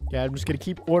 Yeah, I'm just gonna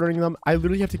keep ordering them. I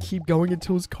literally have to keep going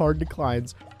until his card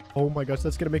declines. Oh my gosh,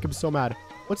 that's gonna make him so mad.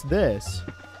 What's this?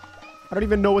 I don't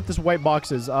even know what this white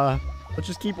box is. Let's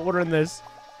just keep ordering this.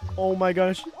 Oh my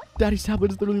gosh. Daddy's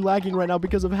tablet is literally lagging right now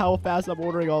because of how fast I'm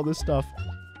ordering all this stuff.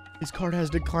 His card has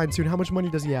declined soon. How much money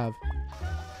does he have?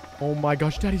 Oh my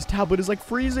gosh, Daddy's tablet is like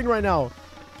freezing right now.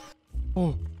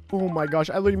 Oh my gosh,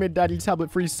 I literally made Daddy's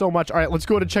tablet freeze so much. All right, let's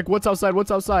go ahead and check what's outside.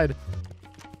 What's outside?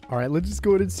 All right, let's just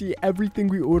go ahead and see everything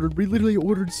we ordered. We literally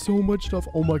ordered so much stuff.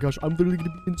 Oh my gosh, I'm literally going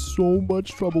to be in so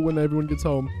much trouble when everyone gets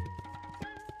home.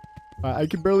 I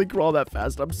can barely crawl that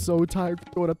fast. I'm so tired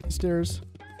going up the stairs.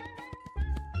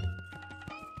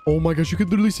 Oh my gosh, you can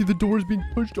literally see the doors being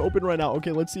pushed open right now.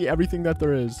 Okay, let's see everything that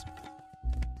there is.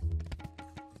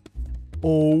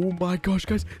 Oh my gosh,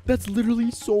 guys. That's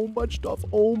literally so much stuff.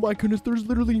 Oh my goodness. There's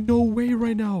literally no way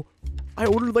right now. I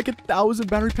ordered like 1,000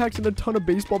 battery packs and a ton of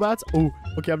baseball bats. Oh,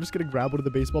 okay. I'm just going to grab one of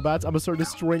the baseball bats. I'm going to start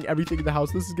destroying everything in the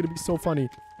house. This is going to be so funny.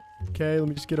 Okay, let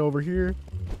me just get over here.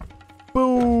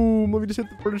 Boom. Let me just hit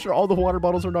the furniture. All the water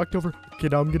bottles are knocked over. Okay,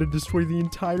 now I'm going to destroy the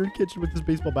entire kitchen with this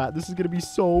baseball bat. This is going to be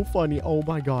so funny. Oh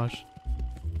my gosh.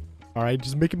 All right,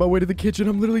 just making my way to the kitchen.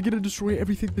 I'm literally going to destroy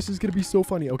everything. This is going to be so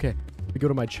funny. Okay, we go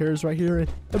to my chairs right here.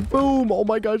 And boom. Oh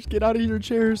my gosh, get out of here,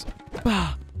 chairs.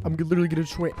 Bah. I'm literally going to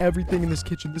destroy everything in this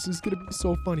kitchen. This is going to be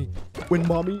so funny. When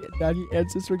mommy, daddy, and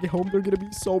sister get home, they're going to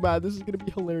be so mad. This is going to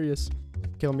be hilarious.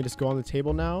 Okay, let me just go on the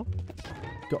table now.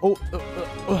 Go.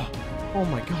 Oh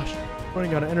my gosh.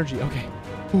 Running out of energy. Okay.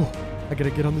 Ooh, I got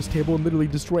to get on this table and literally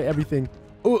destroy everything.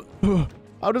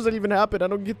 How does that even happen? I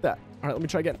don't get that. All right, let me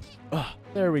try again.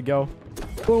 There we go.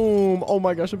 Boom. Oh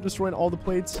my gosh, I'm destroying all the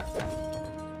plates.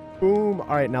 Boom. All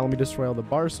right, now let me destroy all the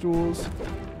bar stools.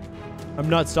 I'm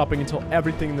not stopping until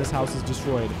everything in this house is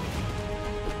destroyed.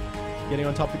 Getting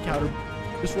on top of the counter,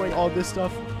 destroying all this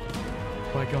stuff.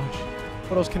 Oh my gosh.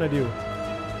 What else can I do?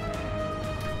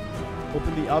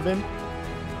 Open the oven.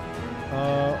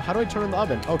 How do I turn on the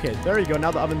oven? Okay, there you go.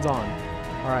 Now the oven's on.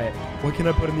 All right. What can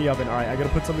I put in the oven? All right, I got to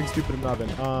put something stupid in the oven.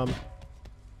 You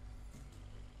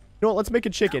know what? Let's make a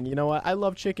chicken. You know what? I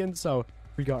love chicken, so here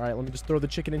we go. All right, let me just throw the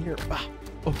chicken in here.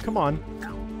 Oh, come on.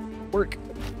 Work.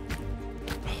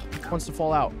 It wants to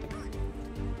fall out.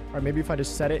 All right, maybe if I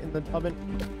just set it in the oven.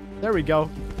 There we go.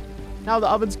 Now the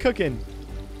oven's cooking.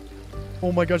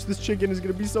 Oh my gosh, this chicken is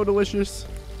going to be so delicious.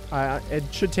 It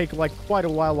should take like quite a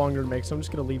while longer to make, so I'm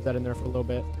just going to leave that in there for a little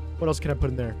bit. What else can I put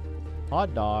in there?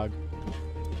 Hot dog.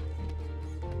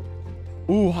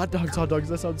 Ooh, hot dogs, hot dogs.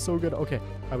 That sounds so good. Okay.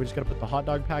 All right, we just got to put the hot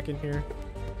dog pack in here.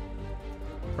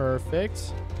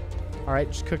 Perfect. All right,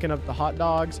 just cooking up the hot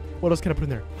dogs. What else can I put in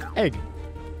there? Egg.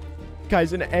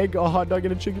 Guys, an egg, a hot dog,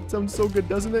 and a chicken sounds so good,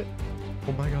 doesn't it?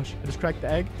 Oh my gosh, I just cracked the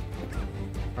egg.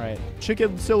 All right,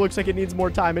 chicken still looks like it needs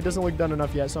more time. It doesn't look done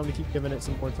enough yet, so I'm gonna keep giving it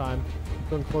some more time.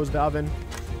 Go and close the oven.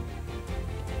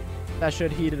 That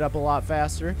should heat it up a lot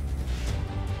faster.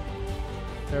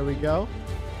 There we go.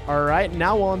 All right,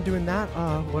 now while I'm doing that,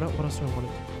 what else do I want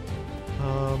to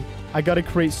do? I gotta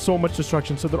create so much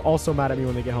destruction, so they're all so mad at me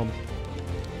when they get home.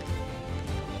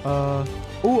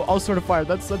 Ooh, I'll start a fire.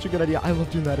 That's such a good idea. I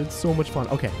love doing that. It's so much fun.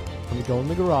 Okay, let me go in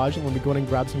the garage and let me go in and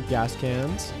grab some gas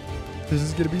cans. This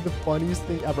is going to be the funniest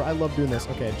thing ever. I love doing this.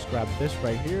 Okay, just grab this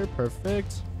right here.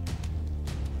 Perfect.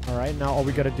 All right, now all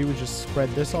we got to do is just spread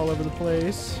this all over the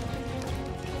place.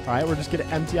 All right, we're just going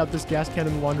to empty out this gas can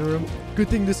in the laundry room. Good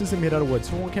thing this isn't made out of wood,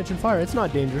 so it won't catch on fire. It's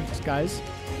not dangerous, guys.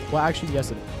 Well, actually, yes,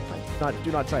 it is.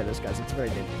 Do not try this, guys. It's very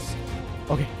dangerous.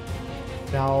 Okay.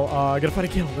 Now, I got to find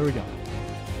a candle. There we go.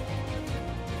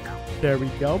 There we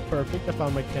go. Perfect. I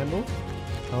found my candle.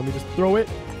 Now let me just throw it.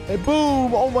 And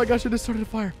boom! Oh my gosh, I just started a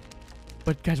fire.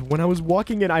 But guys, when I was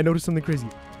walking in, I noticed something crazy.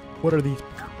 What are these?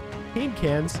 Paint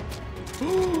cans.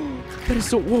 That is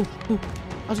so... Whoa. Whoa.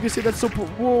 I was going to say that's so...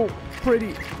 Whoa.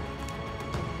 Pretty.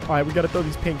 All right, we got to throw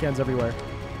these paint cans everywhere.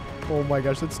 Oh my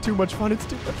gosh, that's too much fun. It's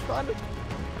too much fun.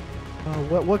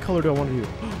 What color do I want to do?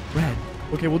 Red.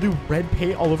 Okay, we'll do red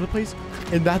paint all over the place.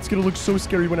 And that's going to look so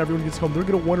scary when everyone gets home. They're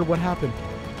going to wonder what happened.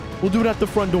 We'll do it at the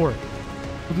front door.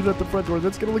 We'll do it at the front door.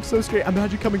 That's going to look so scary.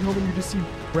 Imagine coming home and you just see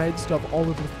red stuff all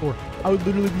over the floor. I would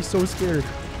literally be so scared.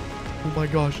 Oh my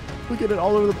gosh. Look at it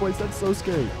all over the place. That's so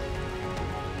scary.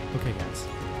 Okay, guys.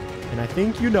 And I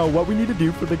think you know what we need to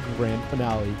do for the grand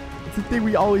finale. It's the thing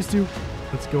we always do.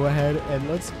 Let's go ahead and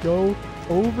let's go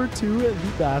over to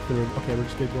the bathroom. Okay, we're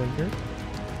just going to go in here.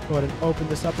 Go ahead and open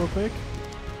this up real quick.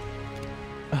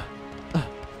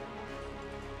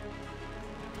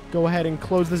 Go ahead and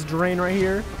close this drain right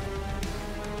here.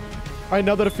 All right,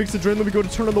 now that I fixed the drain, let me go to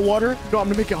turn on the water. No, I'm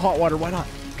gonna make it hot water. Why not?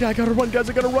 Okay, I gotta run, guys.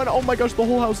 I gotta run. Oh my gosh, the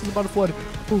whole house is about to flood.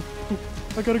 Oh,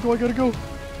 I gotta go. I gotta go.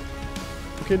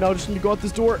 Okay, now I just need to go out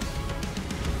this door.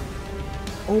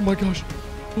 Oh my gosh.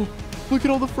 Oh, look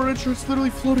at all the furniture. It's literally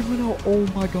floating right now. Oh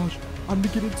my gosh. I'm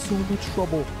gonna get in so much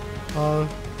trouble. Oh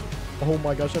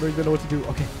my gosh, I don't even know what to do.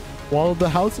 Okay. While the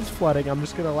house is flooding, I'm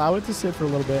just going to allow it to sit for a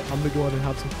little bit. I'm going to go in and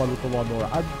have some fun with the lawnmower.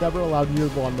 I've never allowed near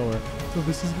the lawnmower, so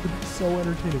this is going to be so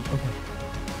entertaining. Okay.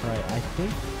 All right, I think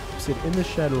sit in the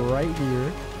shed right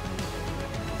here.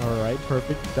 All right,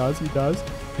 perfect. He does.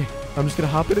 Okay, I'm just going to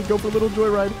hop in and go for a little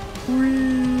joyride.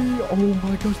 Whee! Oh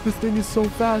my gosh, this thing is so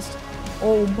fast.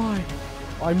 Oh my.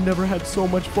 I've never had so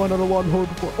much fun on a lawnmower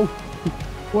before. Oh,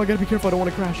 I got to be careful. I don't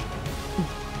want to crash.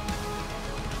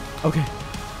 Okay.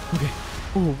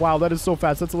 Oh, wow, that is so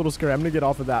fast. That's a little scary. I'm going to get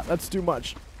off of that. That's too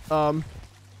much. Wow.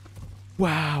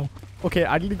 Okay,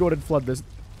 I need to go ahead and flood this.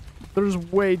 There's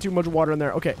way too much water in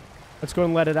there. Okay, let's go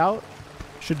and let it out.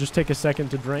 Should just take a second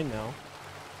to drain now.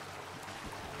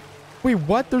 Wait,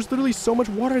 what? There's literally so much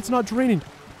water. It's not draining.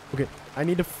 Okay, I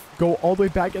need to go all the way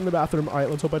back in the bathroom. All right,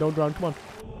 let's hope I don't drown. Come on.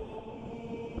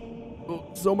 Oh,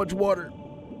 so much water.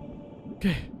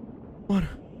 Okay, come on.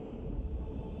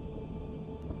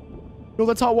 No,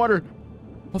 that's hot water.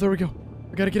 Oh, there we go.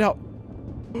 I gotta get out.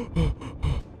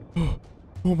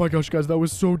 Oh my gosh, guys, that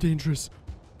was so dangerous.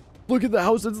 Look at the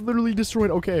house. It's literally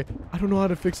destroyed. Okay, I don't know how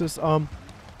to fix this.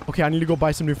 Okay, I need to go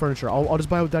buy some new furniture. I'll just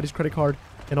buy it with Daddy's credit card,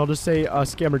 and I'll just say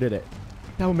scammer did it.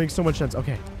 That would make so much sense.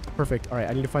 Okay, perfect. All right,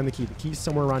 I need to find the key. The key's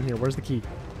somewhere around here. Where's the key?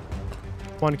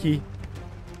 Come on, key.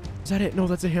 Is that it? No,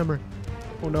 that's a hammer.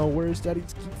 Oh no, where's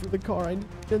Daddy's key for the car? I need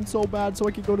it so bad so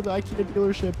I could go to the IKEA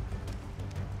dealership.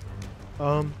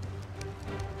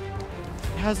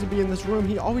 It has to be in this room.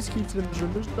 He always keeps it in this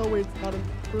room. There's no way it's not in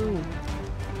this room.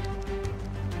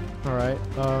 All right.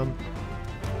 Oh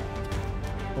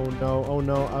no. Oh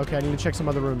no. Okay, I need to check some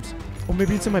other rooms. Oh,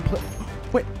 maybe it's in my place.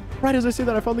 Wait, right as I say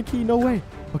that, I found the key. No way.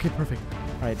 Okay, perfect.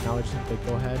 All right, now I just have to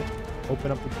go ahead,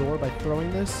 open up the door by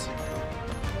throwing this.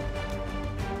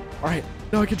 All right,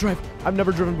 now I can drive. I've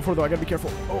never driven before, though. I gotta be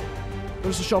careful. Oh,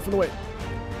 there's a shelf in the way.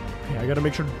 Okay, I gotta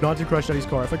make sure not to crash Daddy's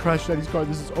car. If I crash Daddy's car,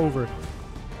 this is over.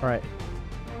 All right.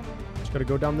 Just gotta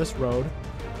go down this road.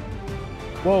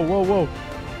 Whoa, whoa, whoa.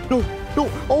 No, no.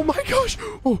 Oh my gosh.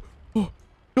 Oh, oh.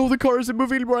 No, the car isn't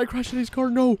moving anymore. I crashed Daddy's car.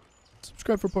 No.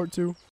 Subscribe for part 2.